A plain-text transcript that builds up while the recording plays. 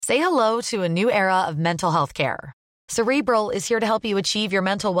Say hello to a new era of mental health care. Cerebral is here to help you achieve your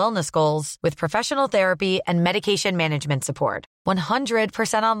mental wellness goals with professional therapy and medication management support.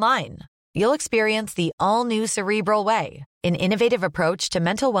 100% online. You'll experience the all-new Cerebral Way, an innovative approach to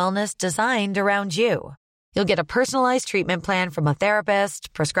mental wellness designed around you. You'll get a personalized treatment plan from a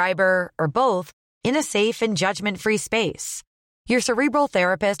therapist, prescriber, or both in a safe and judgment-free space. Your Cerebral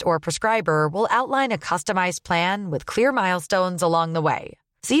therapist or prescriber will outline a customized plan with clear milestones along the way,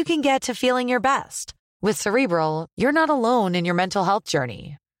 so you can get to feeling your best. With Cerebral, you're not alone in your mental health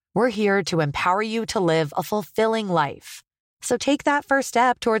journey. We're here to empower you to live a fulfilling life. So take that first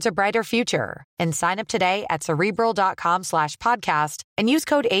step towards a brighter future and sign up today at Cerebral.com/podcast and use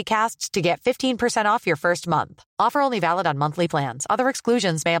code ACAST to get 15% off your first month. Offer only valid on monthly plans. Other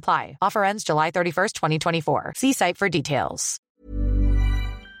exclusions may apply. Offer ends July 31st, 2024. See site for details.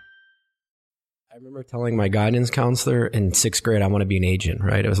 I remember telling my guidance counselor in 6th grade, I want to be an agent,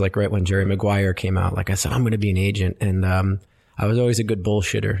 right? It was like right when Jerry Maguire came out. Like I said, I'm going to be an agent. And I was always a good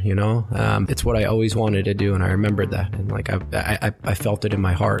bullshitter, you know? It's what I always wanted to do. And I remembered that. And like I felt it in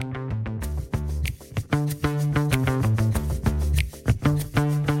my heart.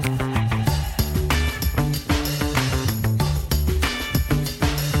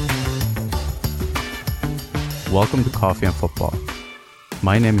 Welcome to Coffee and Football.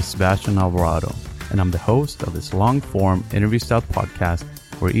 My name is Sebastian Alvarado, and I'm the host of this long-form interview-style podcast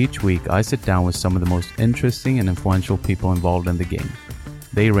where each week I sit down with some of the most interesting and influential people involved in the game.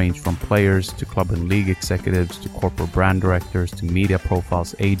 They range from players to club and league executives to corporate brand directors to media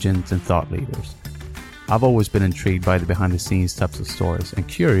profiles, agents, and thought leaders. I've always been intrigued by the behind-the-scenes types of stories and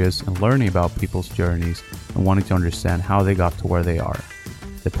curious in learning about people's journeys and wanting to understand how they got to where they are.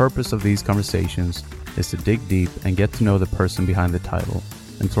 The purpose of these conversations is to dig deep and get to know the person behind the title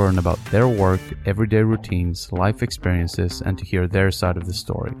and to learn about their work, everyday routines, life experiences, and to hear their side of the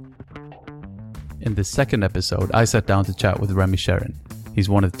story. In this second episode, I sat down to chat with Remy Cherin. He's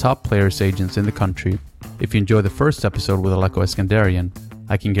one of the top players agents in the country. If you enjoyed the first episode with Aleko Eskandarian,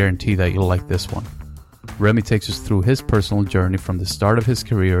 I can guarantee that you'll like this one. Remy takes us through his personal journey from the start of his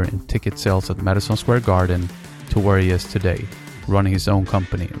career in ticket sales at Madison Square Garden to where he is today, running his own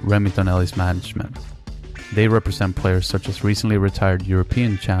company, Remington Ellis Management. They represent players such as recently retired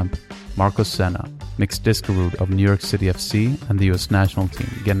European champ Marco Senna, mixed disco of New York City FC and the US national team,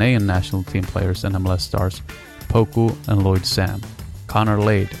 Ghanaian national team players and MLS stars Poku and Lloyd Sam, Connor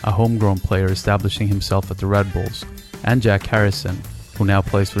Lade, a homegrown player establishing himself at the Red Bulls, and Jack Harrison, who now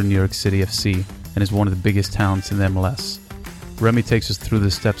plays for New York City FC and is one of the biggest talents in the MLS. Remy takes us through the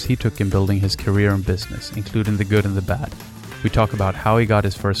steps he took in building his career and business, including the good and the bad. We talk about how he got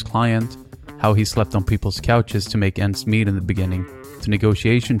his first client, how he slept on people's couches to make ends meet in the beginning, to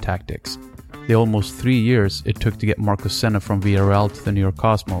negotiation tactics, the almost 3 years it took to get Marco Senna from VRL to the New York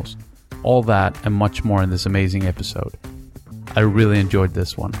Cosmos, all that and much more in this amazing episode. I really enjoyed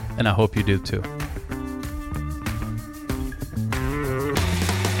this one, and I hope you do too.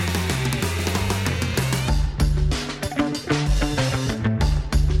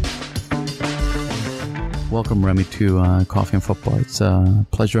 Welcome, Remy, to Coffee and Football. It's a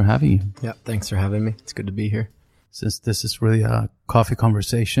pleasure having you. Yeah, thanks for having me. It's good to be here. Since this is really a coffee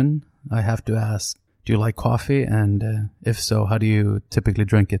conversation, I have to ask, do you like coffee? And if so, how do you typically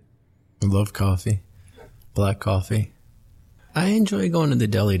drink it? I love coffee. Black coffee. I enjoy going to the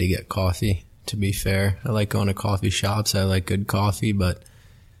deli to get coffee, to be fair. I like going to coffee shops. I like good coffee, but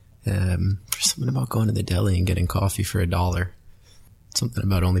there's something about going to the deli and getting coffee for $1. Something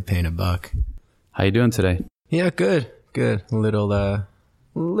about only paying $1. How you doing today? Yeah, good. A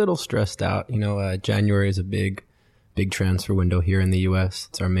little stressed out. You know, January is a big transfer window here in the U.S.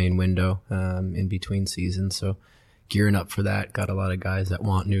 It's our main window in between seasons. So gearing up for that. Got a lot of guys that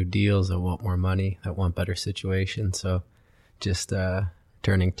want new deals, that want more money, that want better situations. So just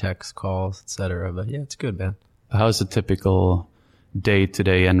turning texts, calls, etc. But yeah, it's good, man. How's a typical day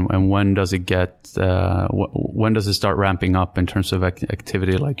today, and when does it get? When does it start ramping up in terms of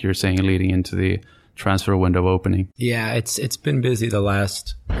activity, like you're saying, leading into the transfer window opening? Yeah, it's been busy the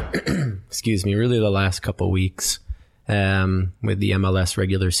last, really the last couple of weeks, with the MLS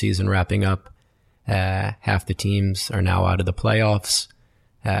regular season wrapping up. Half the teams are now out of the playoffs.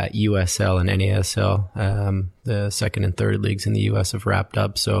 USL and NASL, the second and third leagues in the US have wrapped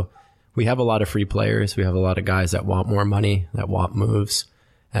up. So we have a lot of free players. We have a lot of guys that want more money, that want moves.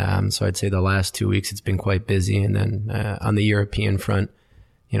 So I'd say the last 2 weeks it's been quite busy. And then on the European front,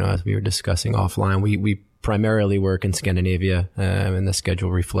 you know, as we were discussing offline, we primarily work in Scandinavia, and the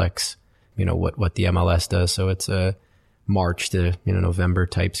schedule reflects, you know, what the MLS does. So it's a March to, November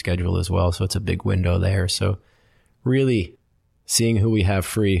type schedule as well. So it's a big window there. So really seeing who we have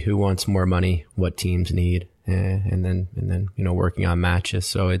free, who wants more money, what teams need, and then working on matches.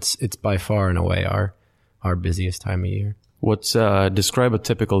 So it's by far and away our busiest time of year. What's describe a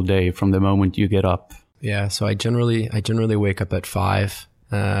typical day from the moment you get up? Yeah, so I generally wake up at 5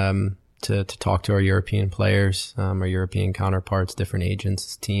 to talk to our European players, our European counterparts, different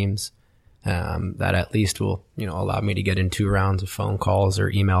agents, teams. That at least will allow me to get in 2 rounds of phone calls or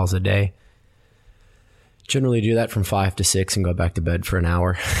emails a day. Generally do that from 5 to 6 and go back to bed for an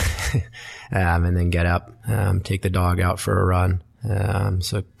hour, and then get up, take the dog out for a run.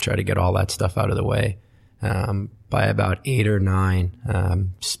 So try to get all that stuff out of the way. By about 8 or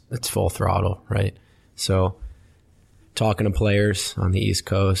 9, it's full throttle, right? So talking to players on the East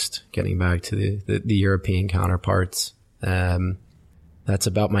Coast, getting back to the European counterparts. That's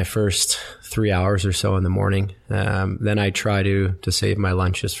about my first 3 hours or so in the morning. Then I try to save my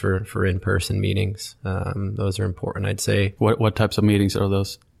lunches for in-person meetings. Those are important, I'd say. What types of meetings are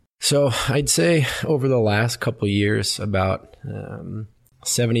those? So I'd say over the last couple of years, about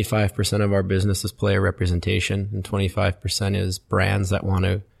 75% of our business is player representation, and 25% is brands that want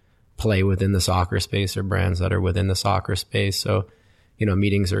to play within the soccer space or brands that are within the soccer space. So,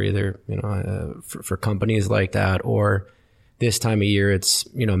 meetings are either, for companies like that, or this time of year, it's,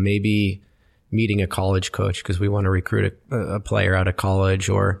 maybe meeting a college coach because we want to recruit a player out of college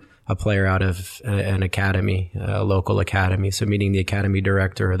or a player out of an academy, a local academy. So meeting the academy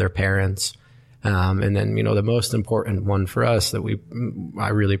director or their parents. And then, the most important one for us that I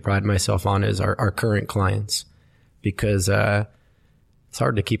really pride myself on is our current clients, because it's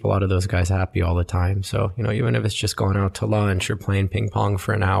hard to keep a lot of those guys happy all the time. So, even if it's just going out to lunch or playing ping pong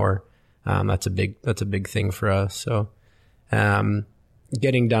for an hour, that's a big thing for us. So,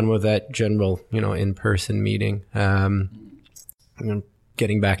 getting done with that general, in-person meeting,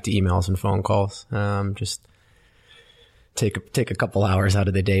 getting back to emails and phone calls, just take a couple hours out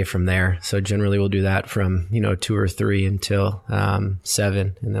of the day from there. So generally we'll do that from, 2 or 3 until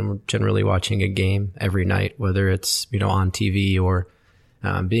 7. And then we're generally watching a game every night, whether it's, on TV or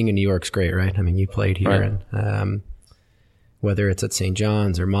being in New York's great, right? I mean, you played here, right. And whether it's at St.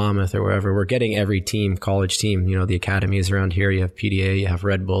 John's or Monmouth or wherever, we're getting every team, college team, the academies around here. You have PDA, you have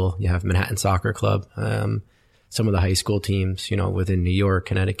Red Bull, you have Manhattan Soccer Club, some of the high school teams, within New York,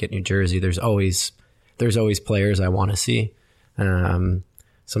 Connecticut, New Jersey. There's always players I want to see.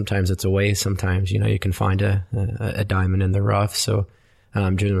 Sometimes it's away. Sometimes, you can find a diamond in the rough. So,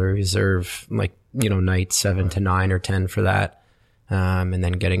 generally reserve nights 7 to 9 or 10 for that. And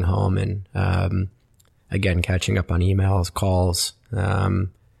then getting home and, again, catching up on emails, calls,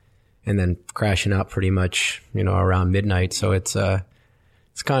 and then crashing out pretty much, around midnight. So it's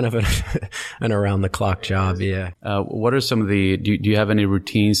kind of an around the clock job. Yeah. What are some of do you have any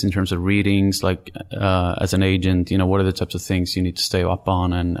routines in terms of readings? Like, as an agent, what are the types of things you need to stay up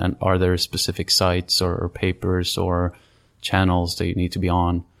on? And are there specific sites or papers or channels that you need to be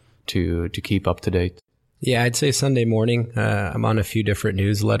on to keep up to date? Yeah, I'd say Sunday morning, I'm on a few different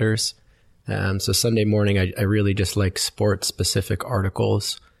newsletters. So Sunday morning, I really just like sports specific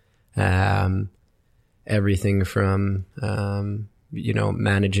articles. Everything from,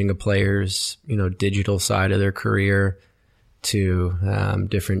 managing a player's, digital side of their career to,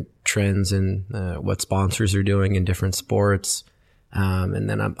 different trends and, what sponsors are doing in different sports. And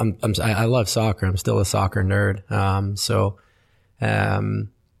then I love soccer. I'm still a soccer nerd.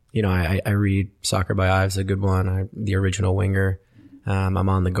 I read Soccer by Ives, a good one. The Original Winger. I'm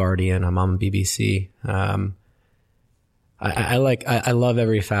on The Guardian. I'm on BBC. I love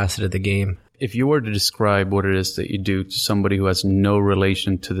every facet of the game. If you were to describe what it is that you do to somebody who has no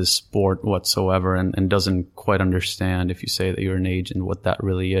relation to the sport whatsoever and doesn't quite understand, if you say that you're an agent, what that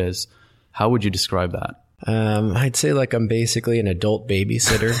really is, how would you describe that? I'd say I'm basically an adult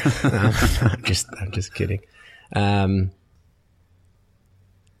babysitter. I'm just kidding.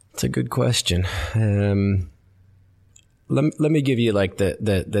 It's a good question. Let me give you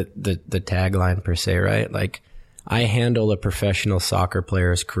the tagline per se, right? I handle a professional soccer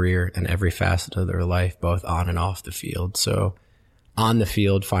player's career and every facet of their life, both on and off the field. So on the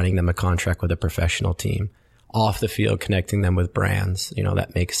field, finding them a contract with a professional team. Off the field, connecting them with brands,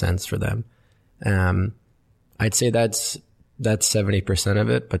 that makes sense for them. I'd say that's 70%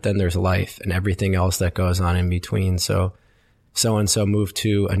 of it, but then there's life and everything else that goes on in between. So-and-so moved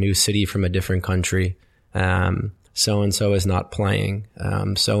to a new city from a different country. So-and-so is not playing.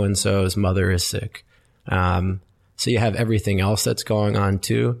 So-and-so's mother is sick. So you have everything else that's going on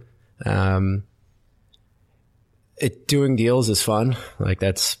too. Doing deals is fun.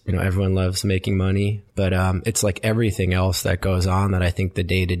 That's, everyone loves making money, but, it's everything else that goes on that I think the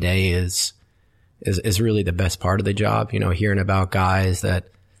day to day is is really the best part of the job. Hearing about guys that,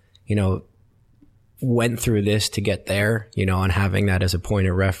 went through this to get there, and having that as a point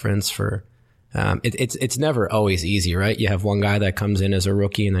of reference for, it's never always easy, right? You have one guy that comes in as a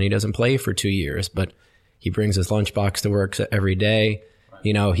rookie and then he doesn't play for 2 years, but he brings his lunchbox to work every day.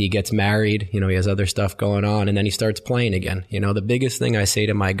 He gets married, he has other stuff going on, and then he starts playing again. The biggest thing I say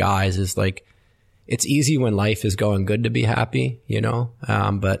to my guys is like, it's easy when life is going good to be happy,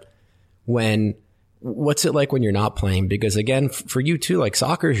 but what's it like when you're not playing? Because again, for you too, like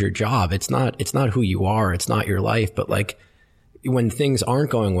soccer is your job. It's not who you are. It's not your life. But like when things aren't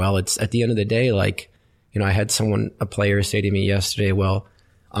going well, it's at the end of the day, like, I had a player say to me yesterday, well,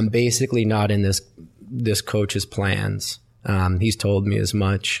 I'm basically not in this coach's plans. He's told me as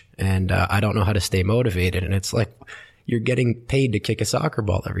much, and I don't know how to stay motivated. And it's like, you're getting paid to kick a soccer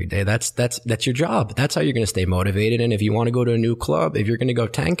ball every day. That's your job. That's how you're going to stay motivated. And if you want to go to a new club, if you're going to go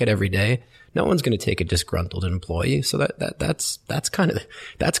tank it every day, no one's going to take a disgruntled employee. So that's kind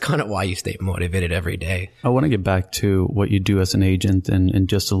of why you stay motivated every day. I want to get back to what you do as an agent in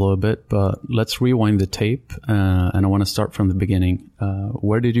just a little bit, but let's rewind the tape. And I want to start from the beginning.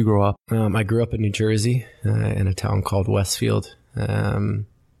 Where did you grow up? I grew up in New Jersey, in a town called Westfield.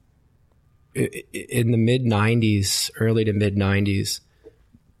 In the mid-90s, early to mid-90s,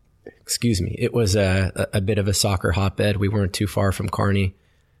 it was a bit of a soccer hotbed. We weren't too far from Kearney.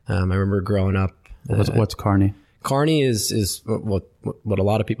 I remember growing up. What's Kearney? Kearney is what a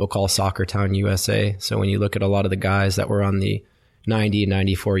lot of people call Soccer Town, USA. So when you look at a lot of the guys that were on the 90 and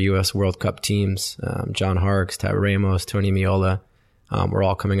 94 U.S. World Cup teams, John Harkes, Tab Ramos, Tony Miola, were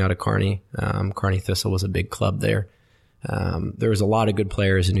all coming out of Kearney. Kearney Thistle was a big club there. There was a lot of good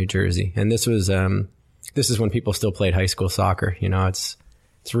players in New Jersey, and this is when people still played high school soccer. It's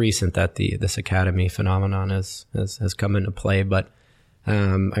recent that this academy phenomenon has come into play. But I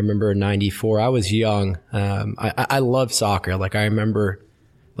remember in '94, I was young. I loved soccer. Like I remember,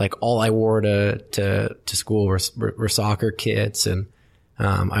 like all I wore to school were soccer kits, and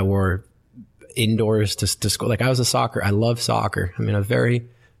I wore indoors to school. Like I love soccer. I mean, a very,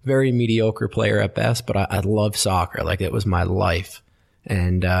 very mediocre player at best, but I love soccer. Like it was my life.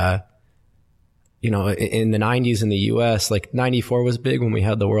 And, in the 90s in the US, like 94 was big when we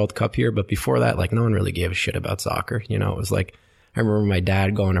had the World Cup here. But before that, like no one really gave a shit about soccer. It was like, I remember my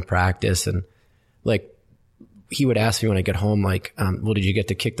dad going to practice and like, he would ask me when I get home, like, well, did you get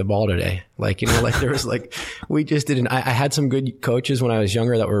to kick the ball today? Like, like there was like, we just didn't, I had some good coaches when I was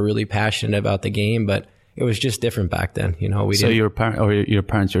younger that were really passionate about the game, but it was just different back then. So your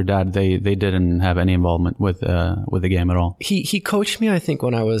parents, your dad, they didn't have any involvement with the game at all. He coached me, I think,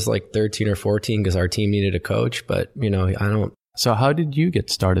 when I was like 13 or 14 because our team needed a coach, but I don't. So how did you get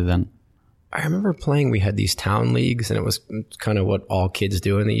started then? I remember we had these town leagues, and it was kind of what all kids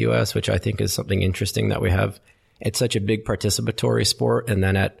do in the US, which I think is something interesting that we have. It's such a big participatory sport. And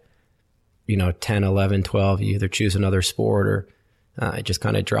then at, 10, 11, 12, you either choose another sport or it just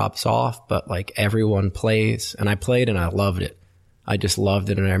kind of drops off. But like everyone plays, and I played and I loved it. I just loved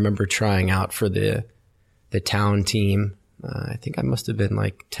it. And I remember trying out for the town team. I think I must have been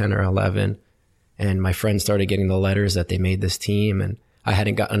like 10 or 11. And my friends started getting the letters that they made this team. And I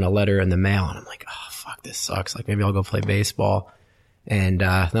hadn't gotten a letter in the mail. And I'm like, oh, fuck, this sucks. Like maybe I'll go play baseball. And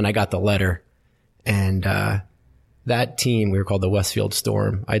then I got the letter. And that team, we were called the Westfield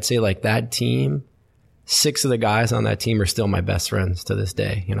Storm. I'd say like that team, 6 of the guys on that team are still my best friends to this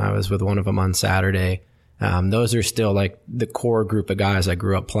day. I was with one of them on Saturday. Those are still like the core group of guys I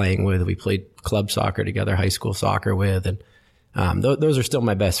grew up playing with. We played club soccer together, high school soccer with, and those are still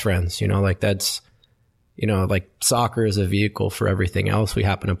my best friends. Like that's, like soccer is a vehicle for everything else. We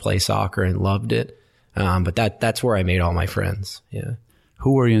happened to play soccer and loved it. But that's where I made all my friends. Yeah.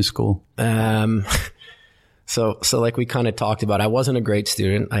 Who were you in school? So like we kind of talked about, I wasn't a great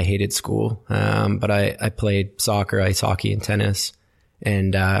student. I hated school. But I played soccer, ice hockey, and tennis.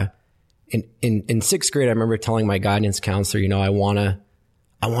 And, in 6th grade, I remember telling my guidance counselor, I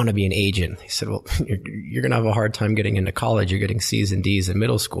want to be an agent. He said, well, you're going to have a hard time getting into college. You're getting C's and D's in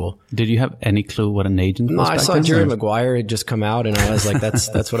middle school. Did you have any clue what an agent was? No, I saw Jerry Maguire had just come out and I was like,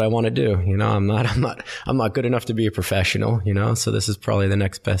 that's what I want to do. I'm not good enough to be a professional, so this is probably the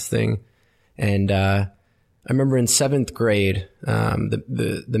next best thing. And, I remember in 7th grade,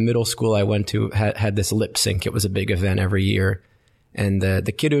 the middle school I went to had this lip sync. It was a big event every year. And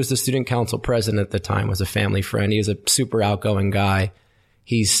the kid who was the student council president at the time was a family friend. He was a super outgoing guy.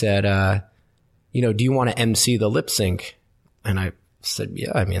 He said, do you want to MC the lip sync? And I said,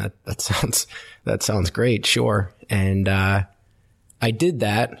 yeah, I mean, that sounds great. Sure. And, I did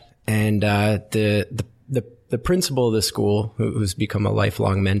that. And, the principal of the school, who's become a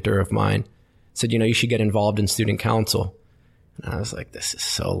lifelong mentor of mine, said, you should get involved in student council. And I was like, this is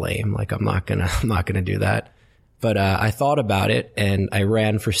so lame. Like, I'm not gonna do that. But I thought about it, and I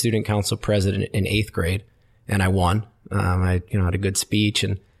ran for student council president in 8th grade, and I won. I had a good speech,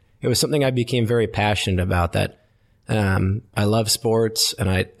 and it was something I became very passionate about. That I love sports, and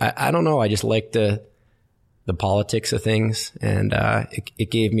I don't know, I just like the politics of things, and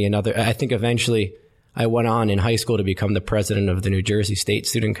it gave me another. I think eventually I went on in high school to become the president of the New Jersey State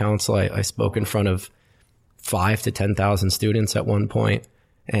Student Council. I spoke in front of 5,000 to 10,000 students at one point,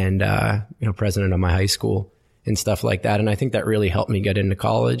 and president of my high school and stuff like that. And I think that really helped me get into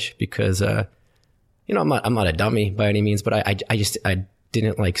college because, I'm not a dummy by any means, but I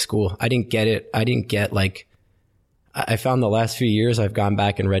didn't like school. I didn't get it. I found the last few years I've gone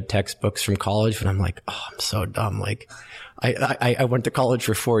back and read textbooks from college, but I'm like, oh, I'm so dumb. Like, I went to college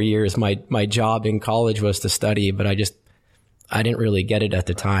for 4 years. My job in college was to study, but I didn't really get it at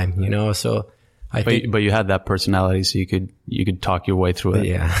the time, So but you had that personality, so you could talk your way through it.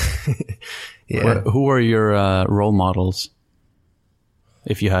 Yeah. Yeah. Who were your role models,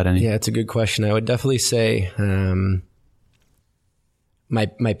 if you had any? Yeah, it's a good question. I would definitely say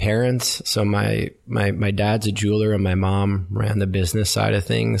my parents. So my dad's a jeweler, and my mom ran the business side of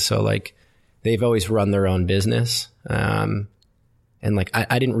things. So like, they've always run their own business. And like,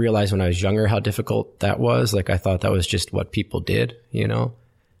 I didn't realize when I was younger how difficult that was. Like, I thought that was just what people did,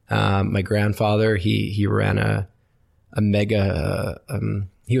 My grandfather, he ran a mega,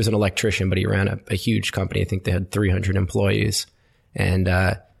 he was an electrician, but he ran a huge company. I think they had 300 employees, and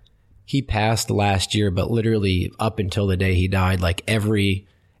he passed last year, but literally up until the day he died, like every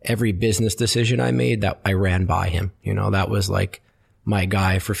business decision I made, that I ran by him. That was like my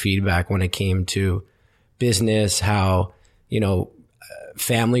guy for feedback when it came to business, how,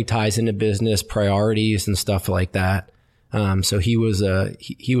 family ties into business, priorities and stuff like that. So he was a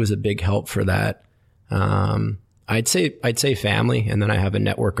big help for that. I'd say family, and then I have a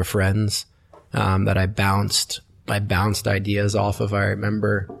network of friends that I bounced ideas off of. I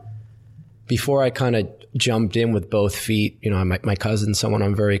remember before I kind of jumped in with both feet, my cousin's someone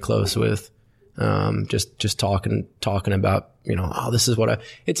I'm very close with. Just talking about, this is what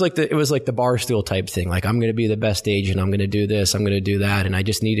it was like the Barstool type thing. Like, I'm going to be the best agent. I'm going to do this. I'm going to do that. And I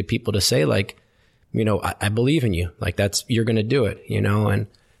just needed people to say, like, I believe in you. Like, you're going to do it, and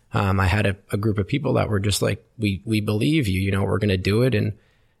I had a group of people that were just like, we believe you, we're going to do it,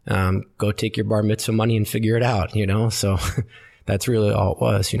 and go take your bar mitzvah money and figure it out, So that's really all it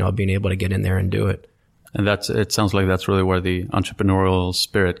was, being able to get in there and do it. And it sounds like that's really where the entrepreneurial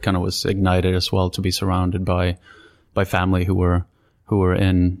spirit kind of was ignited as well, to be surrounded by family who were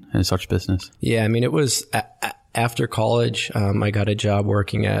in such business. Yeah. I mean, it was after college, I got a job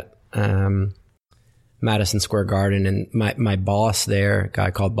working at, Madison Square Garden, and my boss there, a guy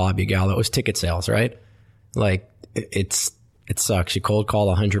called Bobby Gallo, it was ticket sales, right? Like, it sucks. You cold call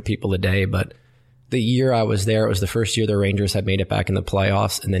 100 people a day, but the year I was there, it was the first year the Rangers had made it back in the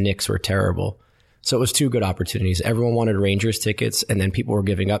playoffs, and the Knicks were terrible. So it was two good opportunities. Everyone wanted Rangers tickets, and then people were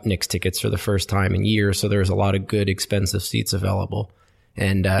giving up Knicks tickets for the first time in years. So there was a lot of good, expensive seats available.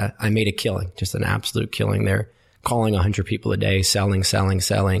 And I made a killing, just an absolute killing there, calling 100 people a day, selling.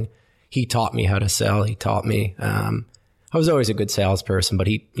 He taught me how to sell. He taught me, I was always a good salesperson, but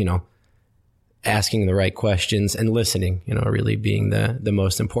he, asking the right questions and listening, really being the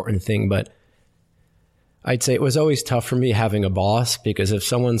most important thing. But I'd say it was always tough for me having a boss, because if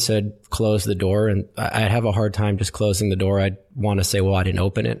someone said, close the door, and I'd have a hard time just closing the door, I'd want to say, well, I didn't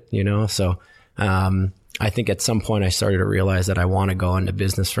open it, So, I think at some point I started to realize that I want to go into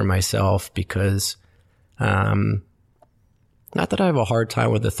business for myself, because, not that I have a hard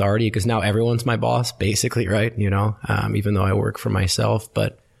time with authority, because now everyone's my boss, basically, right? Even though I work for myself,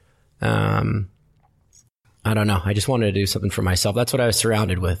 but, I don't know. I just wanted to do something for myself. That's what I was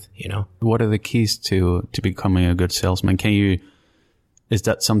surrounded with, What are the keys to becoming a good salesman? Is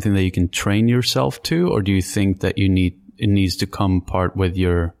that something that you can train yourself to, or do you think that it needs to come part with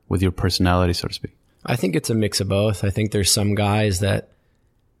your personality, so to speak? I think it's a mix of both. I think there's some guys that,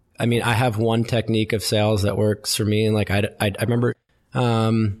 I have one technique of sales that works for me. And like, I remember,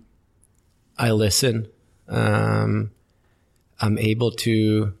 I listen, I'm able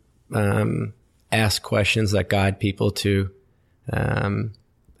to, ask questions that guide people to, an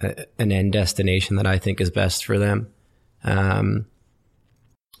end destination that I think is best for them.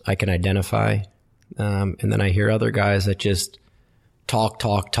 I can identify, and then I hear other guys that just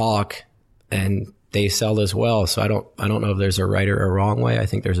talk, and they sell as well. So I don't know if there's a right or a wrong way. I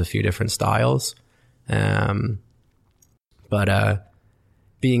think there's a few different styles. But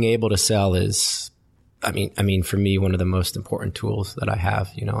being able to sell is, for me, one of the most important tools that I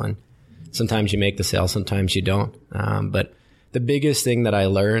have, and sometimes you make the sale, sometimes you don't. But the biggest thing that I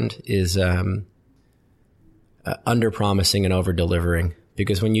learned is under promising and over delivering,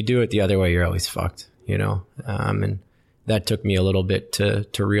 because when you do it the other way, you're always fucked, you know? And that took me a little bit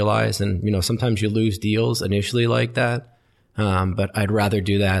to realize. And, you know, sometimes you lose deals initially like that. But I'd rather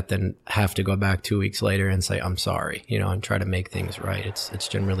do that than have to go back 2 weeks later and say, I'm sorry, you know, and try to make things right. It's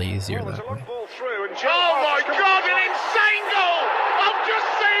generally easier that way. Oh my God, an insane goal! I've just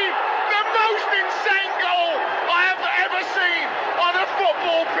seen the most insane goal I have ever seen on a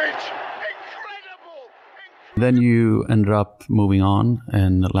football pitch. Incredible! Then you ended up moving on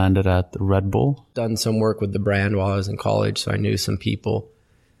and landed at Red Bull. Done some work with the brand while I was in college, so I knew some people.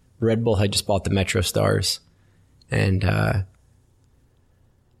 Red Bull had just bought the Metro Stars. And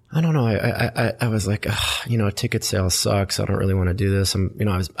I don't know. I was like, you know, ticket sales sucks. I don't really want to do this.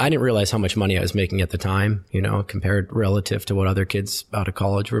 I didn't realize how much money I was making at the time, you know, compared relative to what other kids out of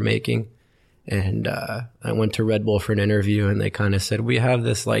college were making. And I went to Red Bull for an interview, and they kind of said, we have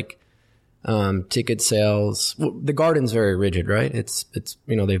this like ticket sales. Well, the Garden's very rigid, right? It's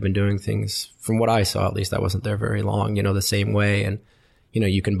you know, they've been doing things, from what I saw, at least I wasn't there very long, you know, the same way. And you know,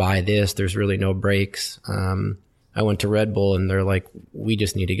 you can buy this. There's really no breaks. I went to Red Bull, and they're like, we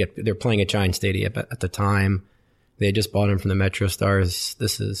just need to they're playing at Giant Stadium at the time. They just bought him from the Metro Stars.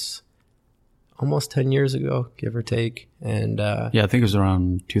 This is almost 10 years ago, give or take. And, yeah, I think it was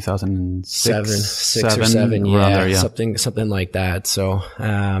around 2006. Six or seven. Yeah, something like that. So,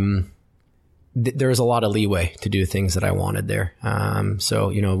 there was a lot of leeway to do things that I wanted there. So,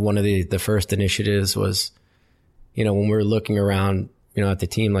 you know, one of the first initiatives was, you know, when we were looking around, you know, at the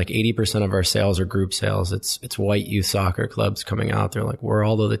team, like 80% of our sales are group sales. It's white youth soccer clubs coming out. They're like, where are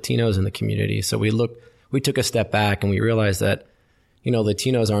all the Latinos in the community? So we took a step back, and we realized that, you know,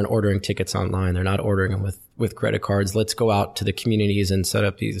 Latinos aren't ordering tickets online. They're not ordering them with credit cards. Let's go out to the communities and set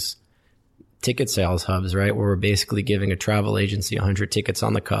up these ticket sales hubs, right? Where we're basically giving a travel agency 100 tickets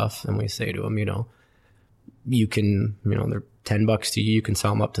on the cuff. And we say to them, you know, you can, you know, they're $10 to you. You can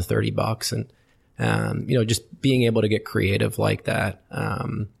sell them up to $30. And, you know, just being able to get creative like that,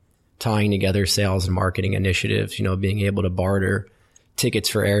 tying together sales and marketing initiatives, you know, being able to barter tickets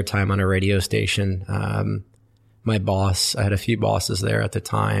for airtime on a radio station. My boss, I had a few bosses there at the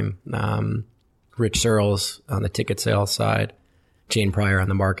time. Rich Searles on the ticket sales side, Jane Pryor on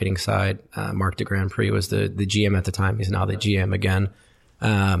the marketing side. Mark de Grand Prix was the GM at the time. He's now the GM again.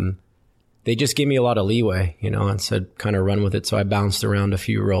 They just gave me a lot of leeway, you know, and said, kind of run with it. So I bounced around a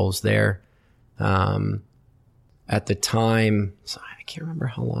few roles there. At the time, so I can't remember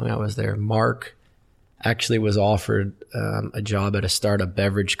how long I was there. Mark actually was offered a job at a startup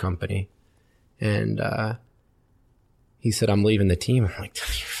beverage company. And he said, I'm leaving the team. I'm like, you're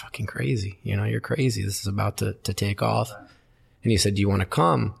fucking crazy. You know, you're crazy. This is about to take off. And he said, do you want to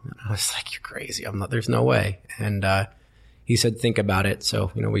come? And I was like, you're crazy. There's no way. And he said, think about it.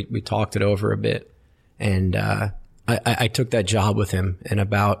 So, you know, we talked it over a bit. And I took that job with him. And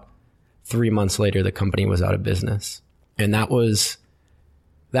about 3 months later, the company was out of business. And that was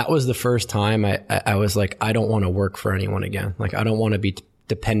the first time I was like, I don't want to work for anyone again. Like, I don't want to be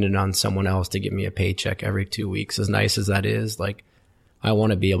dependent on someone else to give me a paycheck every 2 weeks. As nice as that is, like, I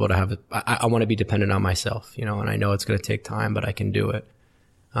want to be able to I want to be dependent on myself, you know, and I know it's going to take time, but I can do it.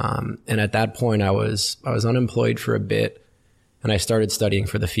 And at that point I was unemployed for a bit, and I started studying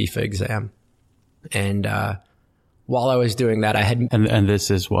for the FIFA exam. And, while I was doing that, I had... And this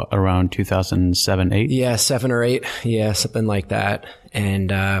is what, around 2007, 8? Yeah, 7 or 8. Yeah, something like that.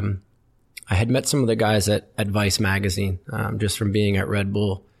 And I had met some of the guys at Vice Magazine, just from being at Red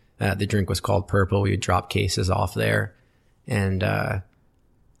Bull. The drink was called Purple. We would drop cases off there. And I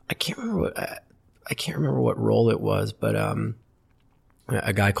can't remember what role it was, but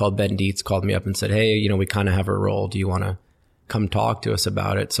a guy called Ben Dietz called me up and said, hey, you know, we kind of have a role. Do you want to come talk to us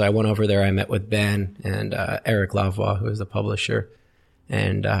about it? So I went over there. I met with Ben and Eric Lavoie, who is the publisher.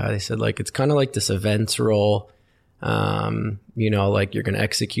 And they said, like, it's kind of like this events role. You know, like, you're going to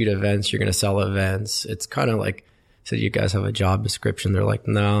execute events, you're going to sell events. It's kind of like, so you guys have a job description? They're like,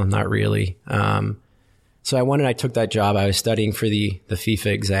 no, not really. So I went and I took that job. I was studying for the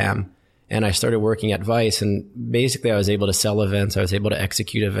FIFA exam, and I started working at Vice. And basically I was able to sell events. I was able to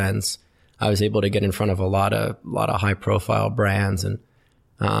execute events. I was able to get in front of a lot of high profile brands. And,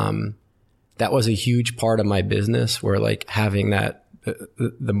 that was a huge part of my business, where, like, having that,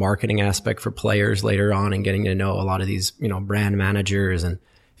 the marketing aspect for players later on, and getting to know a lot of these, you know, brand managers and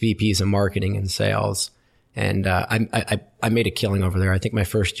VPs of marketing and sales. And, I made a killing over there. I think my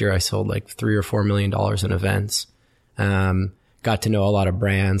first year I sold like $3 or $4 million in events. Got to know a lot of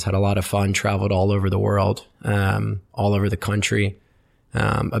brands, had a lot of fun, traveled all over the world, all over the country.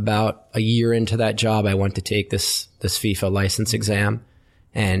 About a year into that job, I went to take this FIFA license exam,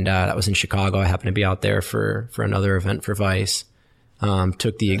 and that was in Chicago. I happened to be out there for another event for Vice.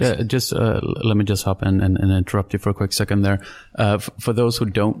 Took the let me just hop in and interrupt you for a quick second there. For those who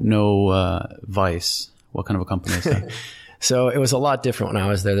don't know Vice, what kind of a company is that? So it was a lot different when I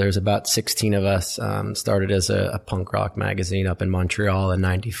was there. There was about 16 of us. Started as a punk rock magazine up in Montreal in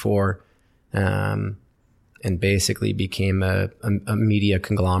 '94. And basically became a media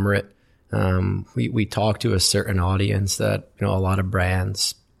conglomerate. We talked to a certain audience that, a lot of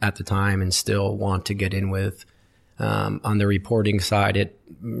brands at the time and still want to get in with. On the reporting side, it's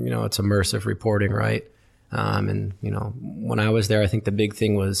immersive reporting, right? And when I was there, I think the big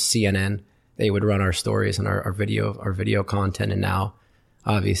thing was CNN. They would run our stories and our video content. And now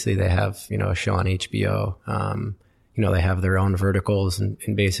obviously they have, a show on HBO. They have their own verticals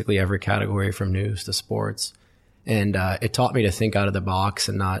in basically every category from news to sports. And it taught me to think out of the box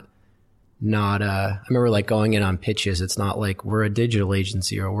and not I remember like going in on pitches. It's not like we're a digital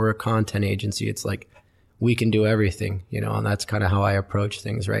agency or we're a content agency. It's like we can do everything, and that's kind of how I approach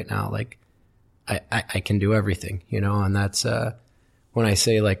things right now. Like I can do everything, and that's when I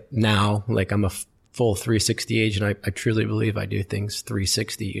say like now, like I'm a full 360 agent, I truly believe I do things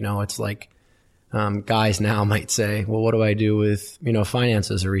 360. It's like guys now might say, well, what do I do with,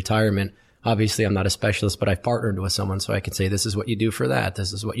 finances or retirement? Obviously, I'm not a specialist, but I've partnered with someone, so I can say, this is what you do for that.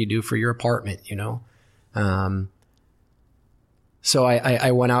 This is what you do for your apartment, So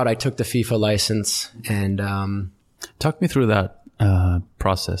I went out, I took the FIFA license, and talk me through that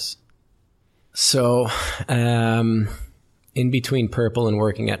process. So in between Purple and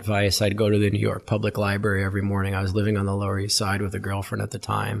working at Vice, I'd go to the New York Public Library every morning. I was living on the Lower East Side with a girlfriend at the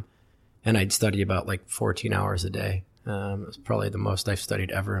time. And I'd study about like 14 hours a day. It was probably the most I've studied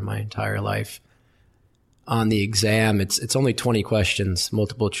ever in my entire life. On the exam, it's only 20 questions,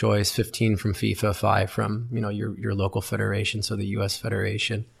 multiple choice, 15 from FIFA, 5 from, your local federation, so the U.S.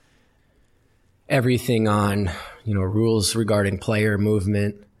 Federation. Everything on, rules regarding player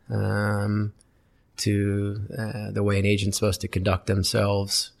movement, to the way an agent's supposed to conduct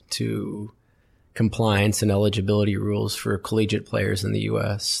themselves, to compliance and eligibility rules for collegiate players in the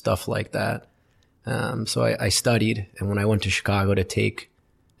U.S., stuff like that. So I studied, and when I went to Chicago to take,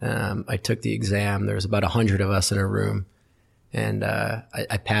 I took the exam. There was about 100 of us in a room, and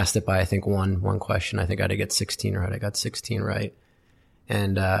I passed it by, I think, one question. I think I had to get 16 right. I got 16 right.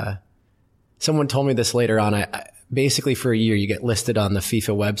 And someone told me this later on. I basically, for a year, you get listed on the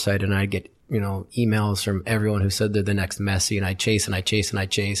FIFA website, and I'd get, emails from everyone who said they're the next Messi, and I chase and I chase and I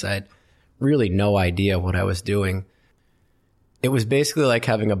chase. I had really no idea what I was doing. It was basically like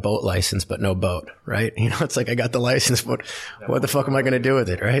having a boat license, but no boat, right? It's like I got the license, but what the fuck am I going to do with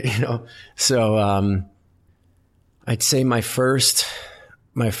it, right? So I'd say my first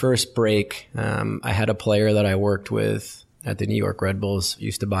break, I had a player that I worked with at the New York Red Bulls,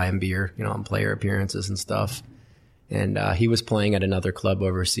 used to buy him beer, on player appearances and stuff. And he was playing at another club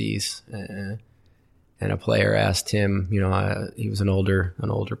overseas. And a player asked him, he was an older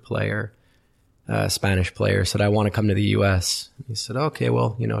player, Spanish player, said, I want to come to the U.S. He said, okay,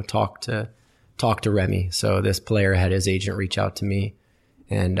 well, talk to Remy. So this player had his agent reach out to me,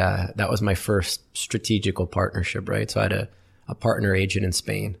 and that was my first strategical partnership, right? So I had a partner agent in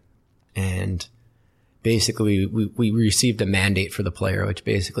Spain, and basically we received a mandate for the player, which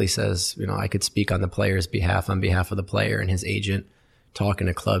basically says, I could speak on the player's behalf, on behalf of the player and his agent, talking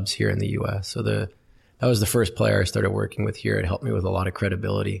to clubs here in the U.S. So that was the first player I started working with here. It helped me with a lot of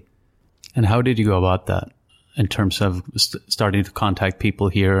credibility. And how did you go about that in terms of starting to contact people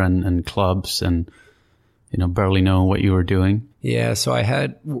here and clubs and, barely knowing what you were doing? Yeah. So I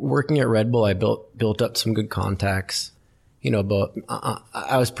had, working at Red Bull, I built up some good contacts, but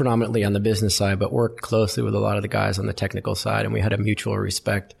I was predominantly on the business side, but worked closely with a lot of the guys on the technical side, and we had a mutual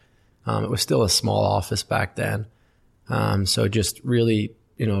respect. It was still a small office back then. So just really,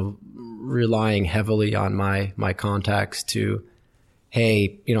 relying heavily on my contacts to,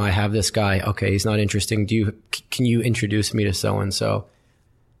 hey, I have this guy. Okay, he's not interesting. Can you introduce me to so-and-so?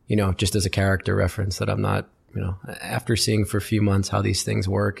 Just as a character reference that I'm not, after seeing for a few months how these things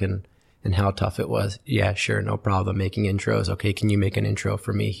work and how tough it was. Yeah, sure. No problem. Making intros. Okay. Can you make an intro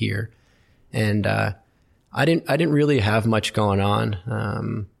for me here? And, I didn't really have much going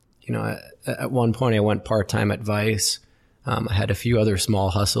on. At one point I went part-time at Vice. I had a few other small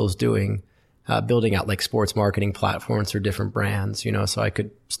hustles building out like sports marketing platforms for different brands, so I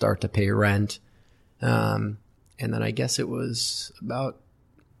could start to pay rent. And then I guess it was about,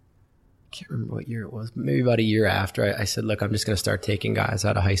 I can't remember what year it was, maybe about a year after I said, look, I'm just going to start taking guys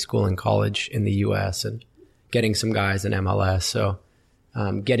out of high school and college in the US and getting some guys in MLS. So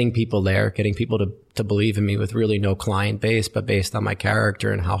getting people there, getting people to believe in me with really no client base, but based on my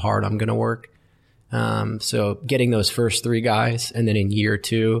character and how hard I'm going to work. So getting those first 3 guys, and then in year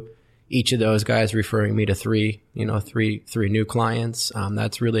 2, each of those guys referring me to three new clients.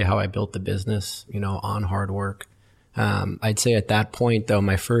 That's really how I built the business, on hard work. I'd say at that point though,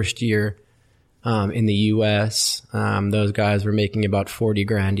 my first year, in the US, those guys were making about 40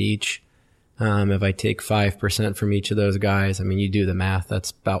 grand each. If I take 5% from each of those guys, I mean, you do the math.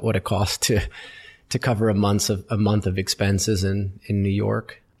 That's about what it costs to cover a month of expenses in New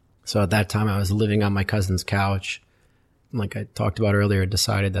York. So at that time I was living on my cousin's couch. Like I talked about earlier,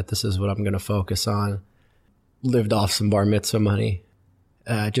 decided that this is what I'm going to focus on. Lived off some bar mitzvah money.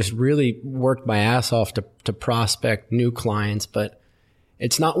 Just really worked my ass off to prospect new clients, but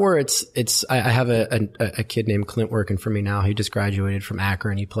it's not where I have a kid named Clint working for me now. He just graduated from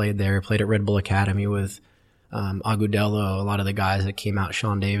Akron. He played there, played at Red Bull Academy with Agudelo, a lot of the guys that came out.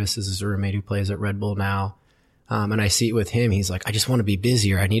 Sean Davis is his roommate who plays at Red Bull now. And I see it with him. He's like, I just want to be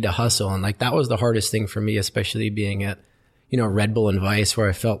busier. I need to hustle. And like, that was the hardest thing for me, especially being at, Red Bull and Vice, where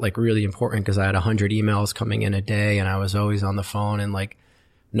I felt like really important because I had 100 emails coming in a day and I was always on the phone, and like,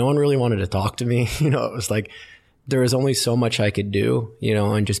 no one really wanted to talk to me. It was like, there was only so much I could do,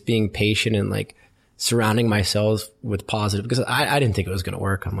 and just being patient and like surrounding myself with positive, because I didn't think it was going to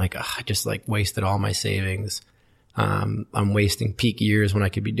work. I'm like, I just like wasted all my savings. I'm wasting peak years when I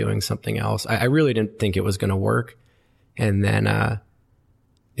could be doing something else. I really didn't think it was going to work. And then,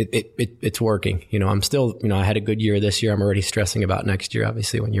 it's working. I'm still, I had a good year this year. I'm already stressing about next year.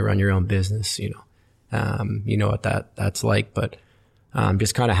 Obviously, when you run your own business, you know what that's like, but,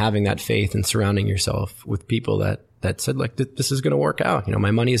 just kind of having that faith and surrounding yourself with people that said like, this is going to work out.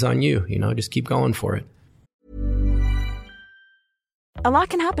 My money is on you, just keep going for it. A lot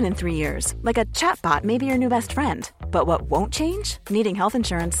can happen in 3 years, like a chatbot may be your new best friend. But what won't change? Needing health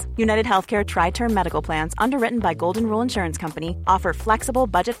insurance. United Healthcare Tri-Term Medical Plans, underwritten by Golden Rule Insurance Company, offer flexible,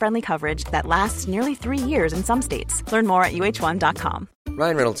 budget-friendly coverage that lasts nearly 3 years in some states. Learn more at uh1.com.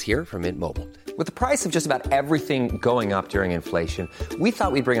 Ryan Reynolds here from Mint Mobile. With the price of just about everything going up during inflation, we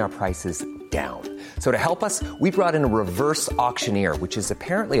thought we'd bring our prices down. So to help us, we brought in a reverse auctioneer, which is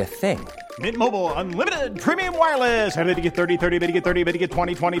apparently a thing. Mint Mobile Unlimited Premium Wireless. How to get 30, 30, bit to get 30, bit to get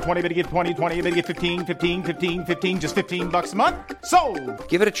 20, 20, 20, bit to get 20, 20, bit to get 15, 15, 15, 15, just $15 a month? Sold!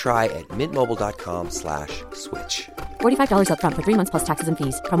 Give it a try at mintmobile.com/switch. $45 up front for 3 months plus taxes and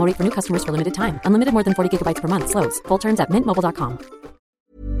fees. Promo rate for new customers for limited time. Unlimited more than 40 gigabytes per month. Slows full terms at mintmobile.com.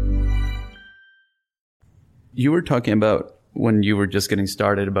 You were talking about when you were just getting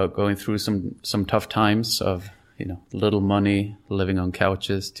started about going through some tough times of, little money, living on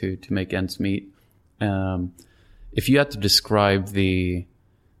couches to make ends meet. If you had to describe the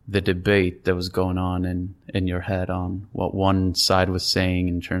debate that was going on in your head on what one side was saying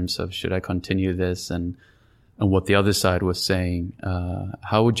in terms of should I continue this and what the other side was saying,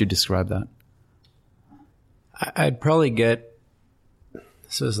 how would you describe that? I'd probably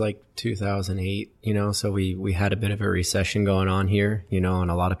this was like 2008, so we had a bit of a recession going on here, and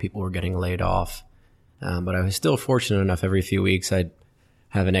a lot of people were getting laid off. But I was still fortunate enough every few weeks I'd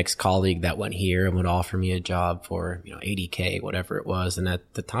have an ex-colleague that went here and would offer me a job for, $80K, whatever it was. And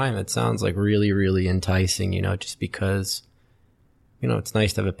at the time, it sounds like really, really enticing, just because, it's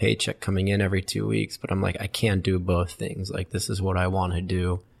nice to have a paycheck coming in every 2 weeks, but I'm like, I can't do both things. Like, this is what I want to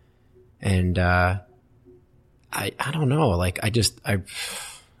do. And, I don't know, like, I just kind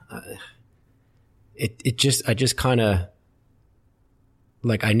of,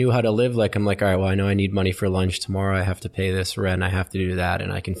 like, I knew how to live. Like, I'm like, all right, well, I know I need money for lunch tomorrow. I have to pay this rent. I have to do that.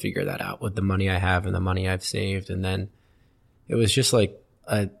 And I can figure that out with the money I have and the money I've saved. And then it was just like,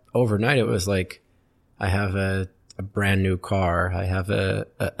 overnight, it was like, I have a brand new car. I have a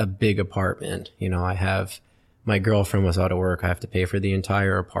big apartment. I have, my girlfriend was out of work. I have to pay for the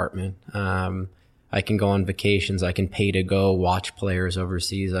entire apartment. I can go on vacations. I can pay to go watch players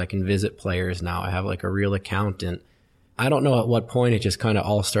overseas. I can visit players now. I have like a real accountant. I don't know at what point it just kind of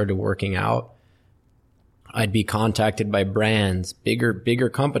all started working out. I'd be contacted by brands, bigger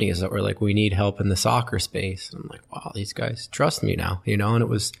companies that were like, we need help in the soccer space. And I'm like, wow, these guys trust me now, and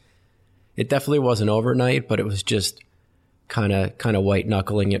it definitely wasn't overnight, but it was just kind of white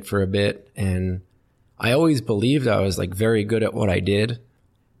knuckling it for a bit. And I always believed I was like very good at what I did.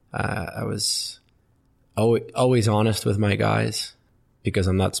 I was always honest with my guys because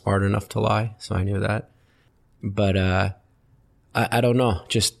I'm not smart enough to lie. So I knew that. But, I don't know,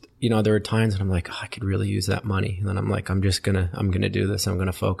 just, there were times when I'm like, I could really use that money. And then I'm like, I'm going to do this. I'm going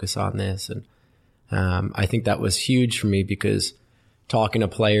to focus on this. And, I think that was huge for me because talking to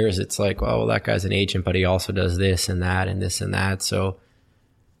players, it's like, well, that guy's an agent, but he also does this and that and this and that. So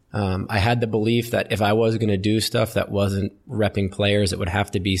I had the belief that if I was going to do stuff that wasn't repping players, it would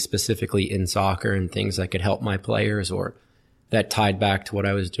have to be specifically in soccer and things that could help my players or that tied back to what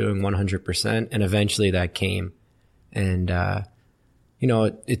I was doing 100%. And eventually that came. And,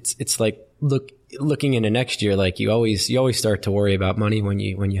 it's like, looking into next year, like you always start to worry about money when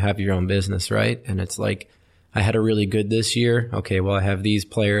you have your own business, right? And it's like, I had a really good this year. Okay, well, I have these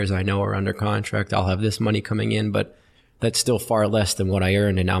players I know are under contract. I'll have this money coming in, but that's still far less than what I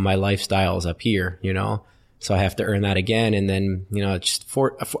earned. And now my lifestyle is up here, so I have to earn that again. And then, it's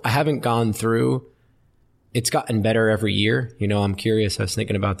I haven't gone through, it's gotten better every year. I'm curious. I was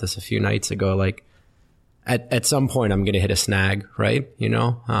thinking about this a few nights ago, like at some point I'm going to hit a snag, right?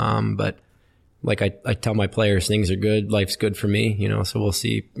 But like I tell my players, things are good. Life's good for me, so we'll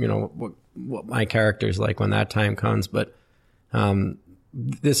see, what my character's like when that time comes. But,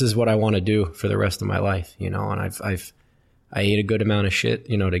 this is what I want to do for the rest of my life, and I ate a good amount of shit,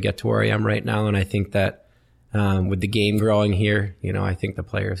 to get to where I am right now. And I think that, with the game growing here, I think the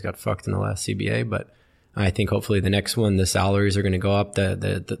players got fucked in the last CBA, but I think hopefully the next one, the salaries are going to go up,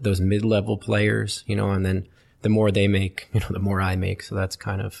 those mid-level players, and then the more they make, the more I make. So that's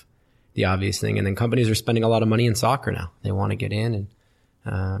kind of the obvious thing. And then companies are spending a lot of money in soccer now. They want to get in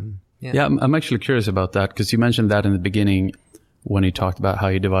and, Yeah, I'm actually curious about that because you mentioned that in the beginning when you talked about how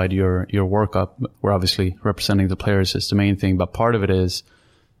you divide your work up. We're obviously representing the players is the main thing, but part of it is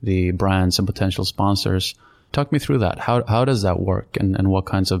the brands and potential sponsors. Talk me through that. How does that work and what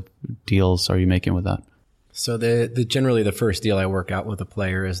kinds of deals are you making with that? So generally the first deal I work out with a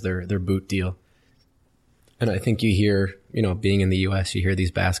player is their boot deal. And I think you hear, being in the US, you hear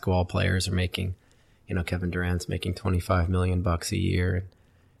these basketball players are making, Kevin Durant's making $25 million a year. And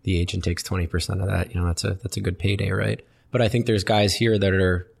the agent takes 20% of that. That's a good payday, right? But I think there's guys here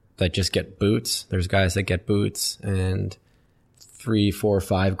that just get boots. There's guys that get boots and $3,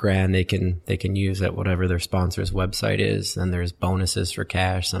 $4, $5,000 they can use at whatever their sponsor's website is. And there's bonuses for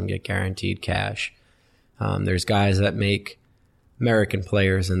cash. Some get guaranteed cash. There's guys that make American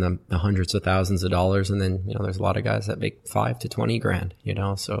players in the hundreds of thousands of dollars. And then, there's a lot of guys that make $5,000 to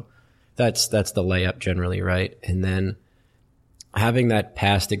 $20,000, so that's the layup generally, right? And then having that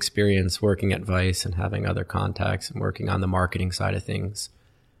past experience working at Vice and having other contacts and working on the marketing side of things,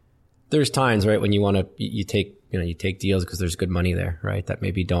 there's times, right, when you take deals because there's good money there, right? That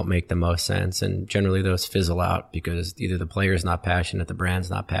maybe don't make the most sense. And generally those fizzle out because either the player's not passionate, the brand's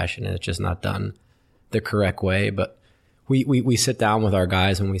not passionate, it's just not done the correct way. But we sit down with our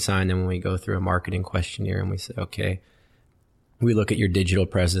guys when we sign them, when we go through a marketing questionnaire and we say, okay, we look at your digital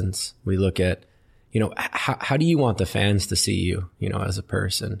presence. We look at, how do you want the fans to see you, as a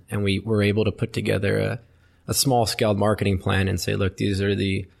person? And we were able to put together a small scaled marketing plan and say, look, these are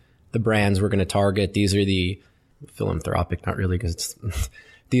the brands we're going to target. These are the philanthropic, not really, because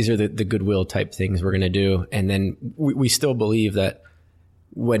these are the goodwill type things we're going to do. And then we still believe that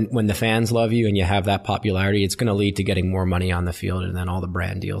when the fans love you and you have that popularity, it's going to lead to getting more money on the field, and then all the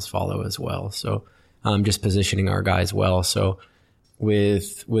brand deals follow as well. So just positioning our guys well. So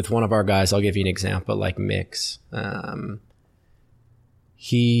with one of our guys, I'll give you an example, like Mix.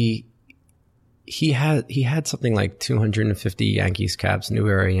 He had something like 250 Yankees caps, New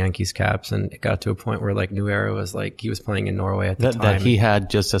Era Yankees caps, and it got to a point where like New Era was like, he was playing in Norway at the time. That he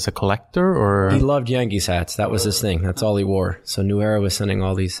had just as a collector, or? He loved Yankees hats. That was his thing. That's all he wore. So New Era was sending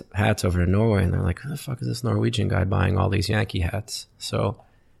all these hats over to Norway, and they're like, who the fuck is this Norwegian guy buying all these Yankee hats? So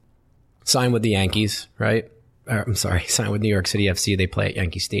signed with the Yankees, right? Signed with New York City FC. They play at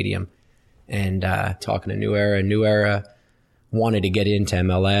Yankee Stadium. And talking to New Era wanted to get into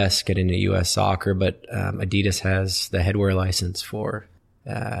MLS, get into U.S. soccer, but Adidas has the headwear license for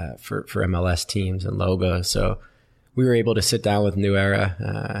MLS teams and logos. So we were able to sit down with New Era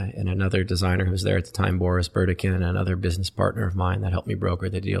and another designer who was there at the time, Boris Burdikin, and another business partner of mine that helped me broker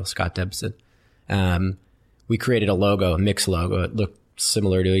the deal, Scott Debson. We created a logo, a Mix logo. It looked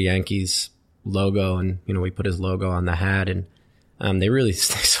similar to a Yankees logo, and we put his logo on the hat, and they really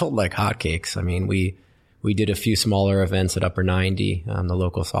sold like hotcakes. I mean, we did a few smaller events at Upper 90, the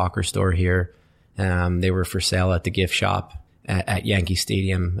local soccer store here. They were for sale at the gift shop at Yankee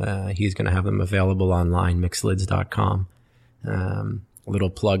Stadium. He's going to have them available online, mixlids.com. Little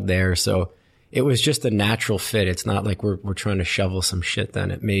plug there. So it was just a natural fit. It's not like we're trying to shovel some shit then.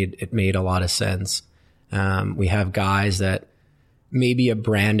 It made a lot of sense. We have guys that maybe a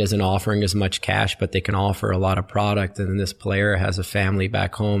brand isn't offering as much cash, but they can offer a lot of product. And then this player has a family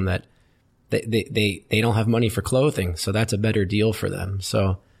back home that they don't have money for clothing. So that's a better deal for them.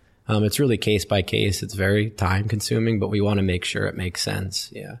 So it's really case by case. It's very time consuming, but we want to make sure it makes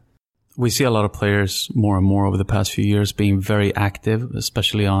sense. Yeah. we see a lot of players more and more over the past few years being very active,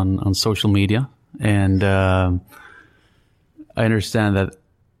 especially on social media. And I understand that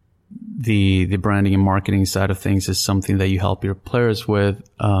the branding and marketing side of things is something that you help your players with.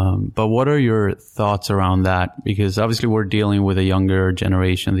 But what are your thoughts around that? Because obviously we're dealing with a younger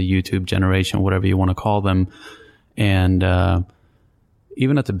generation, the YouTube generation, whatever you want to call them. And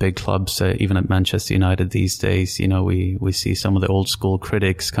even at the big clubs, even at Manchester United these days, you know, we see some of the old school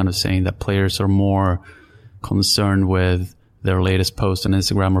critics kind of saying that players are more concerned with their latest post on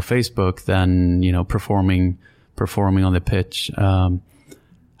Instagram or Facebook than, you know, performing on the pitch.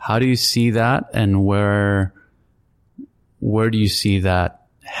 How do you see that, and where do you see that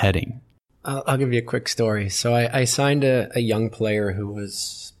heading? I'll give you a quick story. So I signed a young player who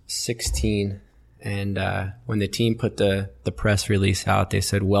was 16, and when the team put the press release out, they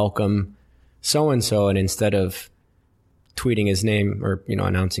said, "Welcome so-and-so," and instead of tweeting his name or, you know,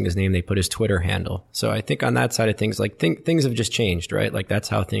 announcing his name, they put his Twitter handle. So I think on that side of things, like things have just changed, right? Like that's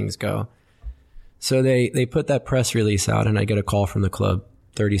how things go. So they put that press release out, and I get a call from the club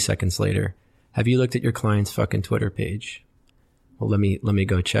 30 seconds later. "Have you looked at your client's fucking Twitter page?" Well, let me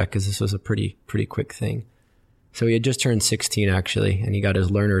go check, because this was a pretty quick thing. So he had just turned 16 actually, and he got his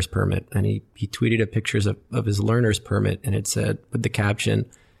learner's permit, and he tweeted pictures of his learner's permit, and it said with the caption,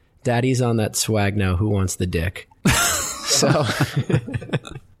 "Daddy's on that swag now, who wants the dick?" So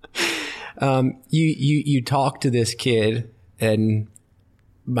you talk to this kid, and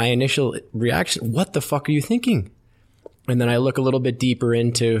my initial reaction, what the fuck are you thinking? And then I look a little bit deeper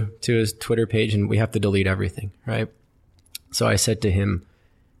into his Twitter page, and we have to delete everything, right? So I said to him,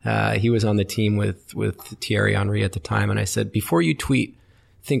 he was on the team with Thierry Henry at the time, and I said, "Before you tweet,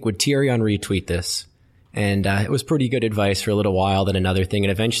 think, would Thierry Henry tweet this?" And it was pretty good advice for a little while, then another thing.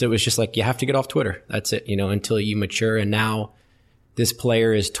 And eventually it was just like, you have to get off Twitter. That's it, you know, until you mature. And now this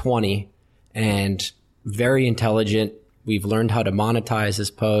player is 20 and very intelligent. We've learned how to monetize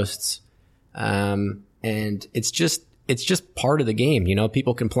his posts. And it's just part of the game. You know,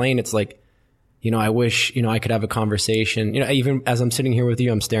 people complain. It's like, you know, I wish, you know, I could have a conversation. You know, even as I'm sitting here with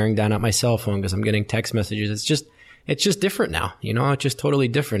you, I'm staring down at my cell phone because I'm getting text messages. It's just different now, you know, it's just totally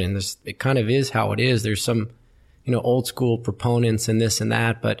different. And it kind of is how it is. There's some, you know, old school proponents and this and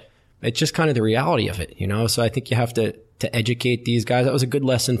that, but it's just kind of the reality of it, you know? So I think you have to educate these guys. That was a good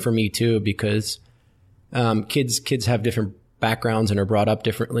lesson for me too, because, kids have different backgrounds and are brought up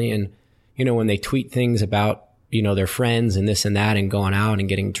differently. And, you know, when they tweet things about, you know, their friends and this and that and going out and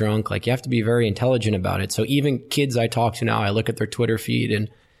getting drunk, like you have to be very intelligent about it. So even kids I talk to now, I look at their Twitter feed, and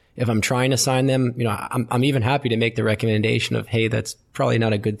if I'm trying to sign them, you know, I'm even happy to make the recommendation of, hey, that's probably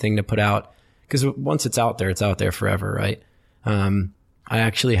not a good thing to put out, because once it's out there forever, right? I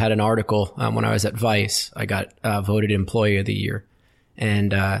actually had an article when I was at Vice. I got voted Employee of the Year,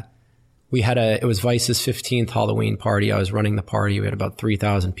 and it was Vice's 15th Halloween party. I was running the party. We had about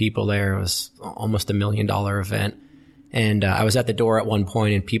 3,000 people there. It was almost $1 million event, and I was at the door at one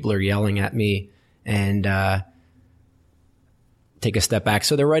point, and people are yelling at me, and take a step back.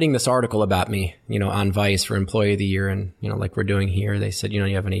 So they're writing this article about me, you know, on Vice for Employee of the Year. And, you know, like we're doing here, they said, you know,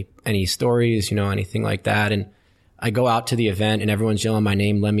 you have any stories, you know, anything like that. And I go out to the event, and everyone's yelling my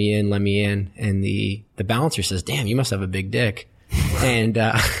name, let me in. And the bouncer says, "Damn, you must have a big dick." And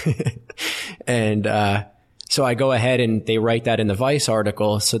so I go ahead and they write that in the Vice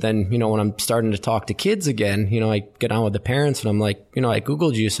article. So then, you know, when I'm starting to talk to kids again, you know, I get on with the parents, and I'm like, you know, I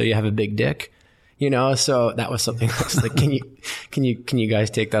Googled you, so you have a big dick. You know, so that was something I was like, can you guys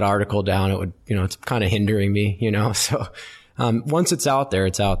take that article down? It would, you know, it's kind of hindering me, you know? So, once it's out there,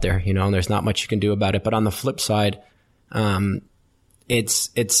 you know, and there's not much you can do about it. But on the flip side,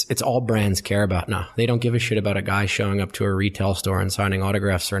 it's all brands care about now. They don't give a shit about a guy showing up to a retail store and signing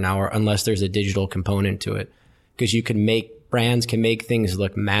autographs for an hour unless there's a digital component to it. Because brands can make things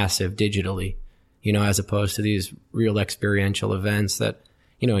look massive digitally, you know, as opposed to these real experiential events that,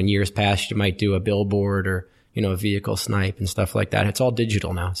 you know, in years past, you might do a billboard or, you know, a vehicle snipe and stuff like that. It's all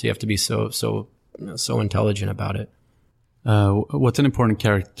digital now. So you have to be so intelligent about it. What's an important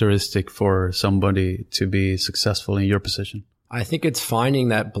characteristic for somebody to be successful in your position? I think it's finding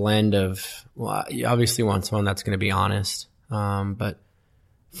that blend of, well, you obviously want someone that's going to be honest, but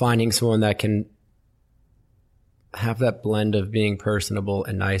finding someone that can have that blend of being personable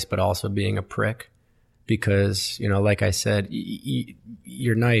and nice, but also being a prick. Because, you know, like I said,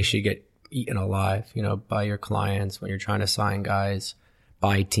 you're nice, you get eaten alive, you know, by your clients when you're trying to sign guys,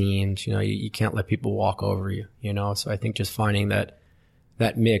 by teams, you know, you can't let people walk over you, you know? So I think just finding that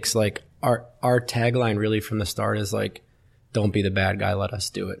mix, like our tagline really from the start is like, don't be the bad guy, let us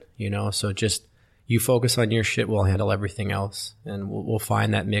do it, you know? So just you focus on your shit, we'll handle everything else. And we'll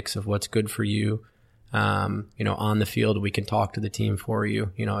find that mix of what's good for you. On the field, we can talk to the team for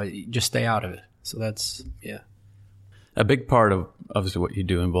you. Just stay out of it. So that's, yeah. A big part of obviously what you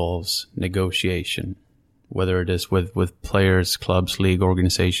do involves negotiation, whether it is with players, clubs, league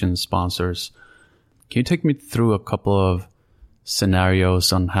organizations, sponsors. Can you take me through a couple of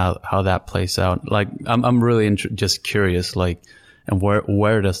scenarios on how that plays out? Like, I'm really just curious, like, and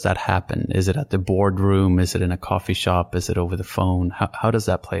where does that happen? Is it at the boardroom? Is it in a coffee shop? Is it over the phone? How does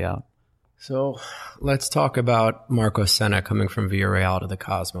that play out? So let's talk about Marco Senna coming from Villarreal to the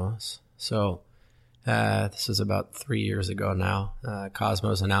Cosmos. So this is about 3 years ago now.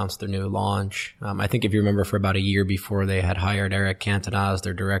 Cosmos announced their new launch. I think if you remember, for about a year before, they had hired Eric Cantona as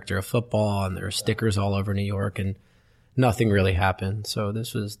their director of football, and there were stickers all over New York, and nothing really happened. So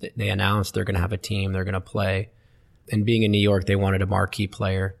they announced they're going to have a team, they're going to play. And being in New York, they wanted a marquee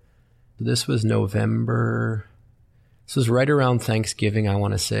player. This was November. This was right around Thanksgiving, I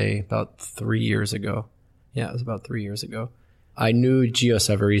want to say, about 3 years ago. Yeah, it was about 3 years ago. I knew Gio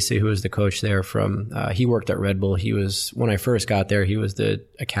Savarese, who was the coach there from, he worked at Red Bull. When I first got there, he was the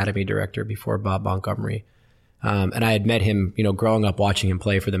academy director before Bob Montgomery. And I had met him, growing up watching him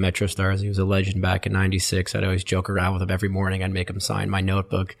play for the Metro Stars. He was a legend back in 96. I'd always joke around with him every morning. I'd make him sign my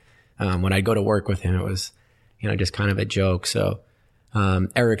notebook. When I'd go to work with him, it was, just kind of a joke. So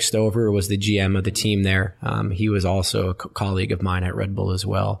Eric Stover was the GM of the team there. He was also a colleague of mine at Red Bull as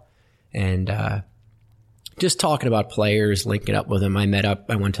well. And just talking about players, linking up with them. I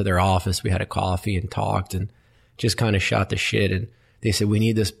went to their office. We had a coffee and talked and just kind of shot the shit. And they said, we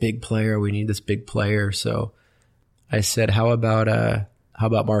need this big player. We need this big player. So I said, how about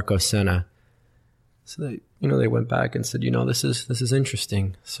Marco Senna? So they went back and said, this is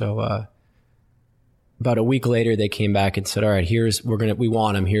interesting. So about a week later, they came back and said, all right, we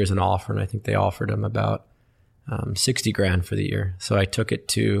want him. Here's an offer. And I think they offered him about $60,000 for the year. So I took it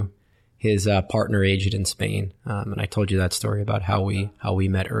to his partner agent in Spain. And I told you that story about how we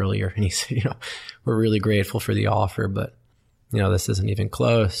met earlier. And he said, we're really grateful for the offer, but this isn't even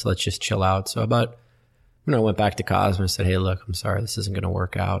close. Let's just chill out. So I went back to Cosmo and said, hey, look, I'm sorry, this isn't going to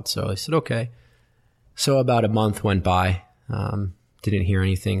work out. So I said, okay. So about a month went by. Didn't hear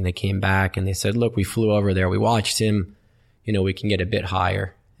anything. They came back and they said, look, we flew over there. We watched him. We can get a bit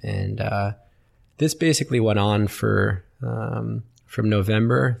higher. And this basically went on for from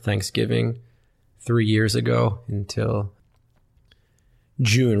November, Thanksgiving, 3 years ago, until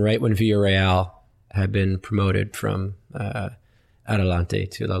June, right when Villarreal had been promoted from Adelante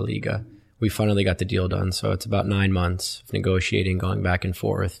to La Liga. We finally got the deal done. So it's about 9 months of negotiating, going back and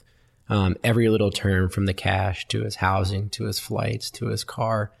forth. Every little term, from the cash to his housing, to his flights, to his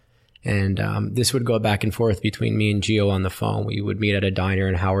car. And this would go back and forth between me and Gio on the phone. We would meet at a diner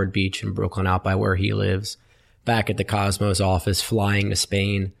in Howard Beach in Brooklyn, out by where he lives. Back at the Cosmos office, flying to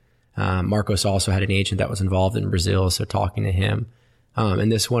Spain. Marcos also had an agent that was involved in Brazil, so talking to him.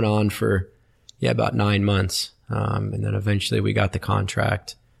 And this went on for, about 9 months. And then eventually we got the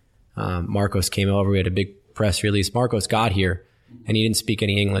contract. Marcos came over. We had a big press release. Marcos got here, and he didn't speak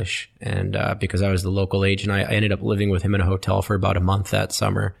any English. And because I was the local agent, I ended up living with him in a hotel for about a month that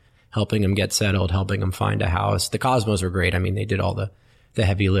summer, helping him get settled, helping him find a house. The Cosmos were great. I mean, they did all the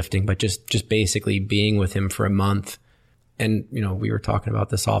heavy lifting, but just basically being with him for a month. And, we were talking about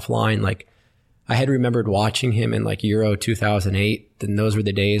this offline. Like, I had remembered watching him in like Euro 2008. And those were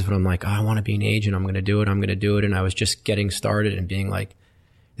the days when I'm like, I want to be an agent. I'm going to do it. And I was just getting started and being like,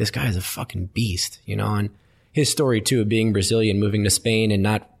 this guy is a fucking beast, and his story too, being Brazilian, moving to Spain and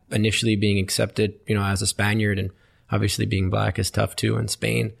not initially being accepted, as a Spaniard, and obviously being black is tough too in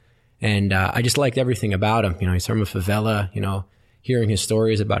Spain. And I just liked everything about him. He's from a favela, hearing his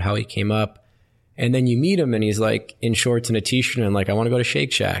stories about how he came up. And then you meet him and he's like in shorts and a t-shirt and like, I want to go to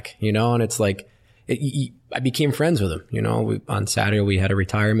Shake Shack, and it's like, I became friends with him. On Saturday, we had a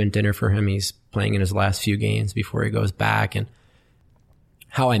retirement dinner for him. He's playing in his last few games before he goes back. And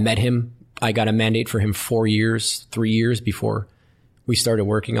how I met him, I got a mandate for him 3 years before we started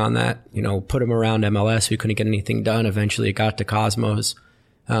working on that. Put him around MLS. We couldn't get anything done. Eventually it got to Cosmos,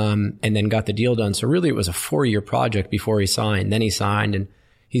 and then got the deal done. So really it was a 4-year project before he signed. Then he signed, and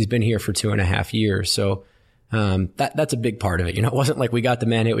he's been here for 2.5 years. So that's a big part of it. It wasn't like we got the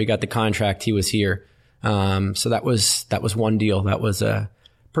mandate, we got the contract, he was here. So that was one deal. That was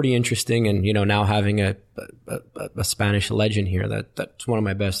pretty interesting. And, now having a Spanish legend here, that's one of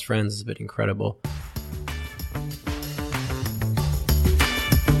my best friends, has been incredible.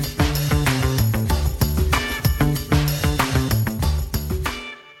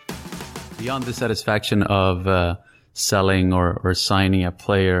 Beyond the satisfaction of selling or signing a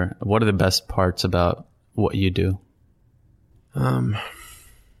player, what are the best parts about what you do?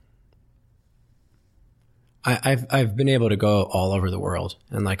 I've been able to go all over the world.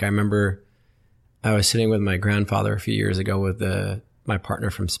 And like, I remember I was sitting with my grandfather a few years ago with my partner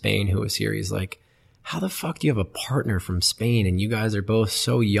from Spain who was here. He's like, how the fuck do you have a partner from Spain and you guys are both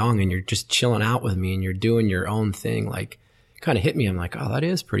so young and you're just chilling out with me and you're doing your own thing? Like, it kind of hit me. I'm like, oh, that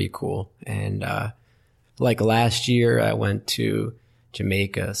is pretty cool. And like last year I went to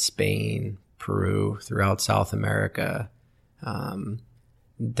Jamaica, Spain, Peru, throughout South America,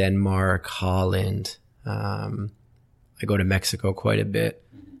 Denmark, Holland. I go to Mexico quite a bit.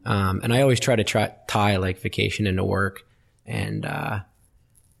 And I always try to tie like vacation into work. And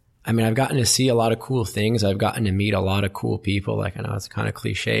I mean, I've gotten to see a lot of cool things. I've gotten to meet a lot of cool people. Like, I know it's kind of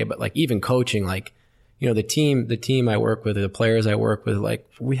cliche, but like even coaching, like, you know, the team I work with, the players I work with, like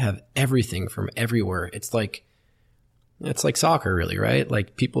we have everything from everywhere. It's like soccer really, right?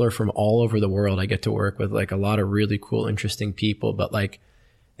 Like people are from all over the world. I get to work with like a lot of really cool, interesting people, but like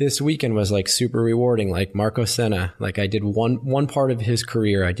this weekend was like super rewarding. Like Marco Senna, like I did one part of his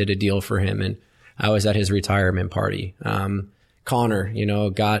career. I did a deal for him and I was at his retirement party. Connor, you know,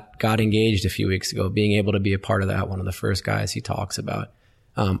 got engaged a few weeks ago, being able to be a part of that, one of the first guys he talks about.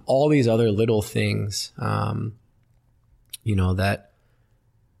 All these other little things, you know, that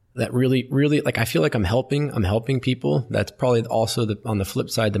really, really, like, I feel like I'm helping people. That's probably also on the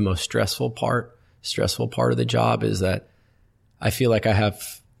flip side, the most stressful part of the job is that I feel like I have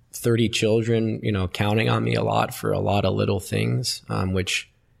 30 children, you know, counting on me a lot for a lot of little things,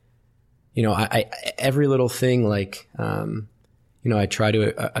 which, you know, I every little thing, like, you know, I try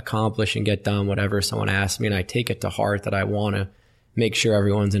to accomplish and get done whatever someone asks me, and I take it to heart that I want to make sure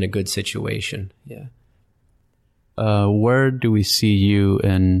everyone's in a good situation. Yeah. Where do we see you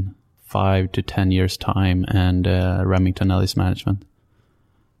in 5 to 10 years time and Remington Ellis management?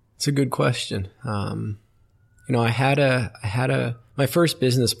 It's a good question. You know, I had my first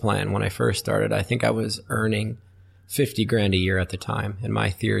business plan when I first started. I think I was earning $50,000 a year at the time. And my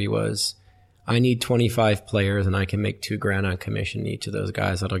theory was, I need 25 players and I can make $2,000 on commission each of those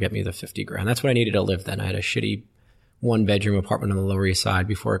guys. That'll get me the $50,000. That's what I needed to live then. I had a shitty 1-bedroom apartment on the Lower East Side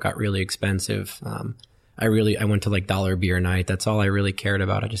before it got really expensive. I went to like $1 beer night. That's all I really cared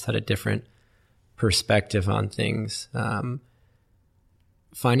about. I just had a different perspective on things.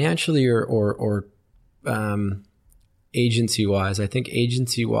 Financially or agency wise, I think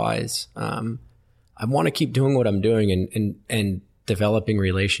agency wise, I want to keep doing what I'm doing and developing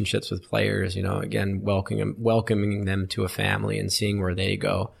relationships with players, you know, again, welcoming them to a family and seeing where they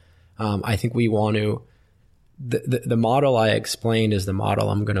go. I think we want to, the model I explained is the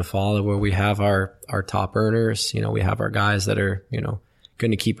model I'm going to follow, where we have our top earners, you know, we have our guys that are, you know,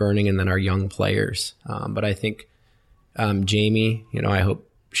 going to keep earning, and then our young players. But I think, Jamie, you know, I hope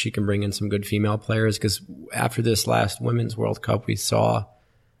she can bring in some good female players, because after this last Women's World Cup, we saw,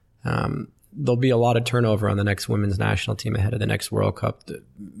 there'll be a lot of turnover on the next women's national team ahead of the next World Cup. The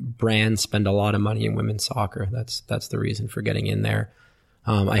brands spend a lot of money in women's soccer. That's the reason for getting in there.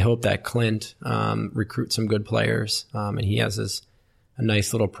 I hope that Clint recruits some good players, and he has a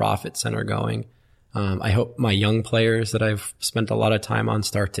nice little profit center going. I hope my young players that I've spent a lot of time on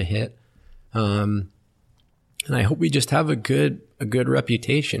start to hit. And I hope we just have a good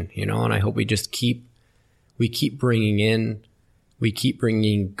reputation, you know, and I hope we just keep bringing in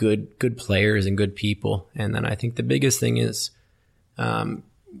good players and good people. And then I think the biggest thing is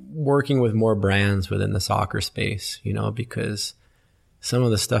working with more brands within the soccer space, you know, because some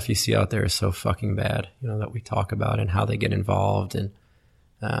of the stuff you see out there is so fucking bad, you know, that we talk about and how they get involved. And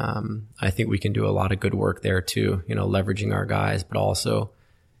I think we can do a lot of good work there too, you know, leveraging our guys, but also,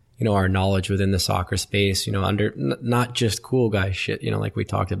 you know, our knowledge within the soccer space, you know, under not just cool guy shit, you know, like we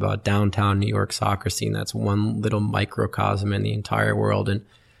talked about downtown New York soccer scene. That's one little microcosm in the entire world, and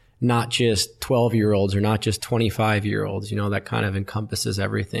not just 12-year-olds or not just 25-year-olds, you know, that kind of encompasses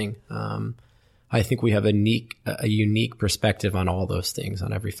everything. I think we have a unique perspective on all those things,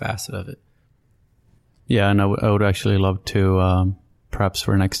 on every facet of it. Yeah, and I would actually love to, perhaps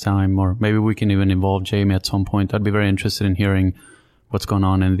for next time, or maybe we can even involve Jamie at some point. I'd be very interested in hearing what's going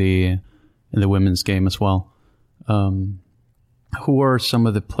on in the women's game as well. Who are some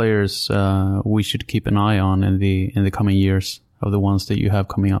of the players we should keep an eye on in the coming years, of the ones that you have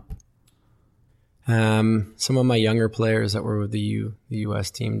coming up? Some of my younger players that were with the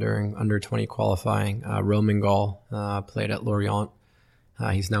U.S. team during under-20 qualifying. Roman Gall played at Lorient.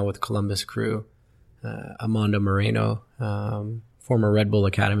 He's now with Columbus Crew. Amando Moreno, former Red Bull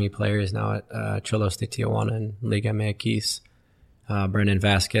Academy player, is now at Cholos de Tijuana and Liga MX. Brennan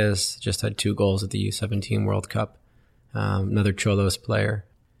Vasquez just had 2 goals at the U17 World Cup. another Cholos player.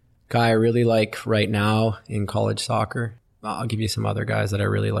 Guy I really like right now in college soccer. I'll give you some other guys that I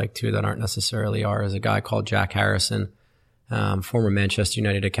really like too that aren't necessarily ours. A guy called Jack Harrison, former Manchester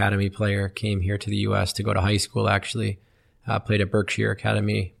United Academy player, came here to the U.S. to go to high school actually. Played at Berkshire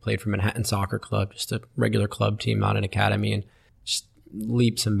Academy, played for Manhattan Soccer Club, just a regular club team, not an academy, and just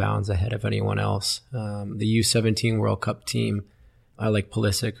leaps and bounds ahead of anyone else. The U17 World Cup team, I like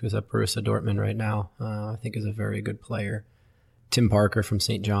Pulisic, who's at Borussia Dortmund right now. I think is a very good player. Tim Parker from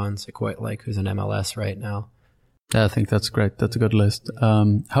St. John's, I quite like, who's in MLS right now. Yeah, I think that's great. That's a good list.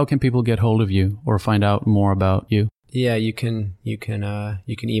 How can people get hold of you or find out more about you? Yeah, you can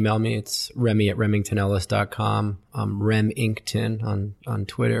email me. It's Remy@remingtonellis.com. Remington on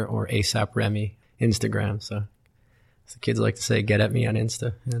Twitter, or ASAP Remy Instagram. So as the kids like to say, get at me on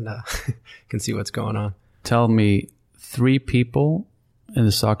Insta, and you can see what's going on. Tell me 3 people in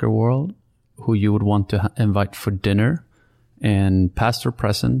the soccer world who you would want to invite for dinner, and past or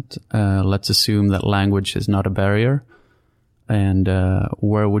present. Let's assume that language is not a barrier. And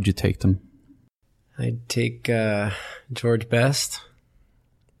where would you take them? I'd take George Best.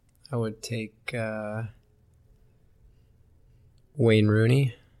 I would take Wayne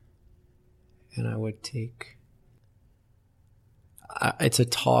Rooney. And I would take... it's a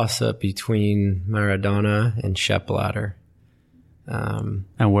toss-up between Maradona and Sepp Blatter. And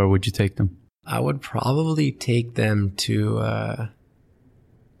where would you take them? I would probably take them to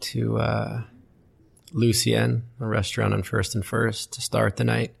Lucien, a restaurant on First and First, to start the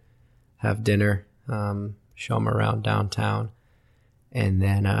night, have dinner, show them around downtown. And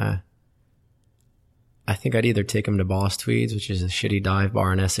then I think I'd either take them to Boss Tweeds, which is a shitty dive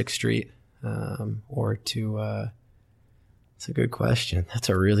bar on Essex Street, or to... That's a good question. That's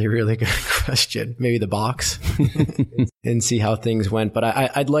a really, really good question. Maybe the Box and see how things went. But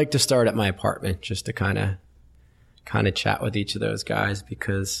I'd like to start at my apartment just to kind of chat with each of those guys,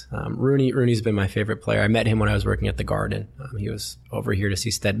 because Rooney's been my favorite player. I met him when I was working at the Garden. He was over here to see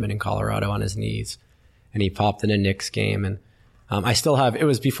Stedman in Colorado on his knees, and he popped in a Knicks game. And I still have, it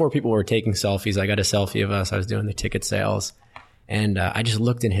was before people were taking selfies. I got a selfie of us. I was doing the ticket sales, and I just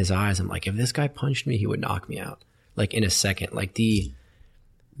looked in his eyes. I'm like, if this guy punched me, he would knock me out. Like in a second, like the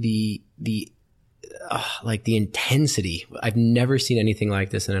intensity. I've never seen anything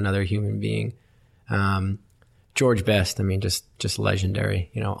like this in another human being. George Best, I mean, just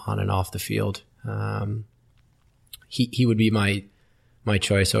legendary, on and off the field. He would be my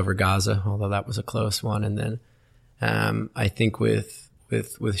choice over Gaza, although that was a close one. And then, I think with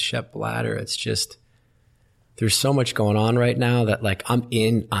Sepp Blatter, it's just, there's so much going on right now that like I'm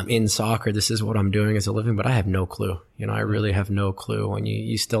in soccer. This is what I'm doing as a living, but I have no clue. I really have no clue. When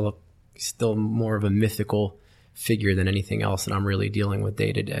you still more of a mythical figure than anything else that I'm really dealing with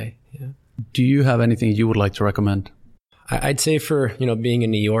day to day. Yeah. Do you have anything you would like to recommend? I'd say for being in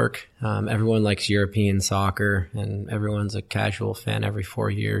New York, everyone likes European soccer, and everyone's a casual fan every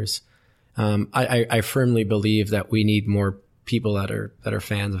 4 years. I firmly believe that we need more people that are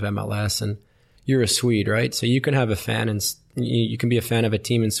fans of MLS. And you're a Swede, right? So you can have a fan, and you can be a fan of a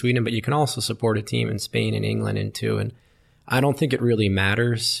team in Sweden, but you can also support a team in Spain and England and too. And I don't think it really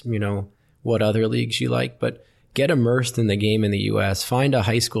matters, what other leagues you like, but get immersed in the game in the U.S. Find a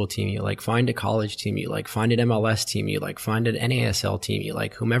high school team you like, find a college team you like, find an MLS team you like, find an NASL team you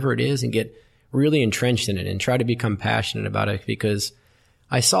like, whomever it is, and get really entrenched in it and try to become passionate about it. Because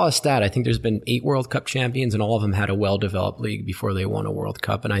I saw a stat, I think there's been 8 World Cup champions, and all of them had a well-developed league before they won a World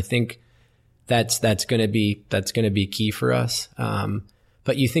Cup. And I think that's going to be key for us.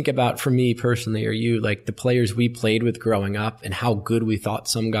 But you think about, for me personally, or you, like the players we played with growing up and how good we thought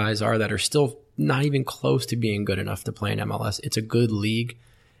some guys are that are still not even close to being good enough to play in MLS. It's a good league.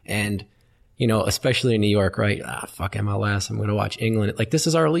 And, especially in New York, right? Fuck MLS. I'm going to watch England. Like, this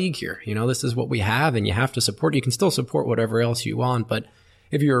is our league here. This is what we have, and you have to support. You can still support whatever else you want. But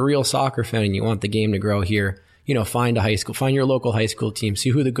if you're a real soccer fan and you want the game to grow here, find your local high school team,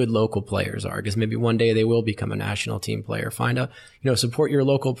 see who the good local players are, because maybe one day they will become a national team player. Support your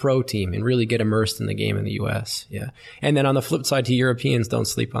local pro team and really get immersed in the game in the U.S. Yeah. And then on the flip side to Europeans, don't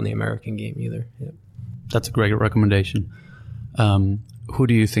sleep on the American game either. Yeah. That's a great recommendation. Who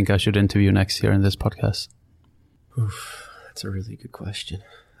do you think I should interview next year in this podcast? That's a really good question.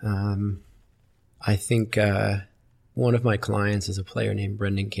 I think, one of my clients is a player named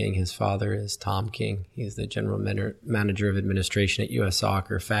Brendan King. His father is Tom King. He's the general manager of administration at U.S.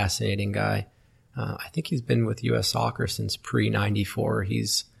 Soccer. Fascinating guy. I think he's been with U.S. Soccer since pre-94.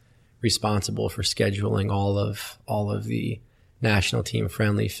 He's responsible for scheduling all of the national team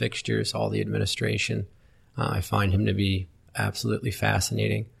friendly fixtures, all the administration. I find him to be absolutely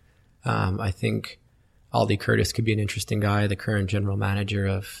fascinating. I think Aldi Curtis could be an interesting guy, the current general manager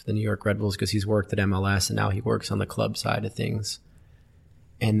of the New York Red Bulls, because he's worked at MLS and now he works on the club side of things.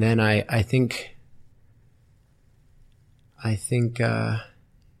 And then I think a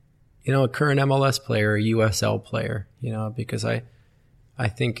current MLS player, a USL player, because I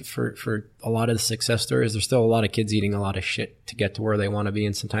think for a lot of the success stories, there's still a lot of kids eating a lot of shit to get to where they want to be.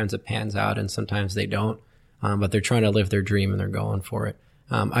 And sometimes it pans out and sometimes they don't. But they're trying to live their dream and they're going for it.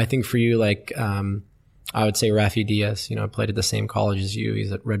 I think for you, I would say Rafi Diaz, played at the same college as you.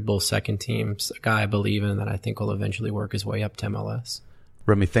 He's at Red Bull's second team, a guy I believe in that I think will eventually work his way up to MLS.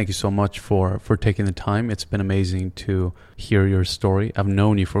 Remy, thank you so much for taking the time. It's been amazing to hear your story. I've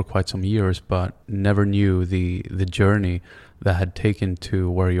known you for quite some years, but never knew the journey that had taken to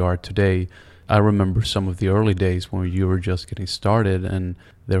where you are today. I remember some of the early days when you were just getting started and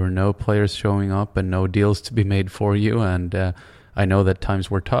there were no players showing up and no deals to be made for you. And I know that times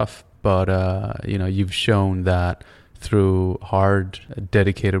were tough, but you've shown that through hard,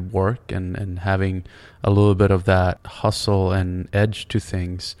 dedicated work and having a little bit of that hustle and edge to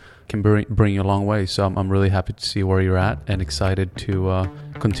things can bring you a long way. So I'm really happy to see where you're at and excited to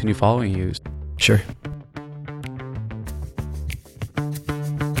continue following you. Sure.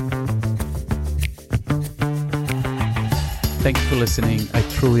 Thank you for listening. I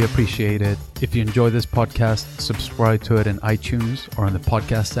truly appreciate it. If you enjoy this podcast, subscribe to it in iTunes or on the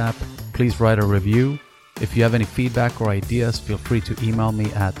podcast app. Please write a review. If you have any feedback or ideas, feel free to email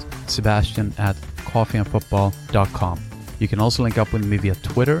me at sebastian@coffeeandfootball.com. You can also link up with me via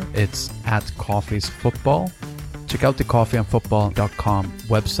Twitter. It's @coffeesfootball. Check out the coffeeandfootball.com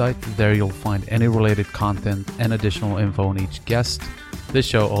website. There you'll find any related content and additional info on each guest. This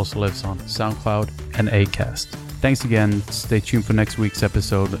show also lives on SoundCloud and Acast. Thanks again. Stay tuned for next week's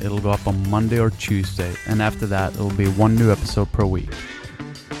episode. It'll go up on Monday or Tuesday. And after that, it'll be one new episode per week.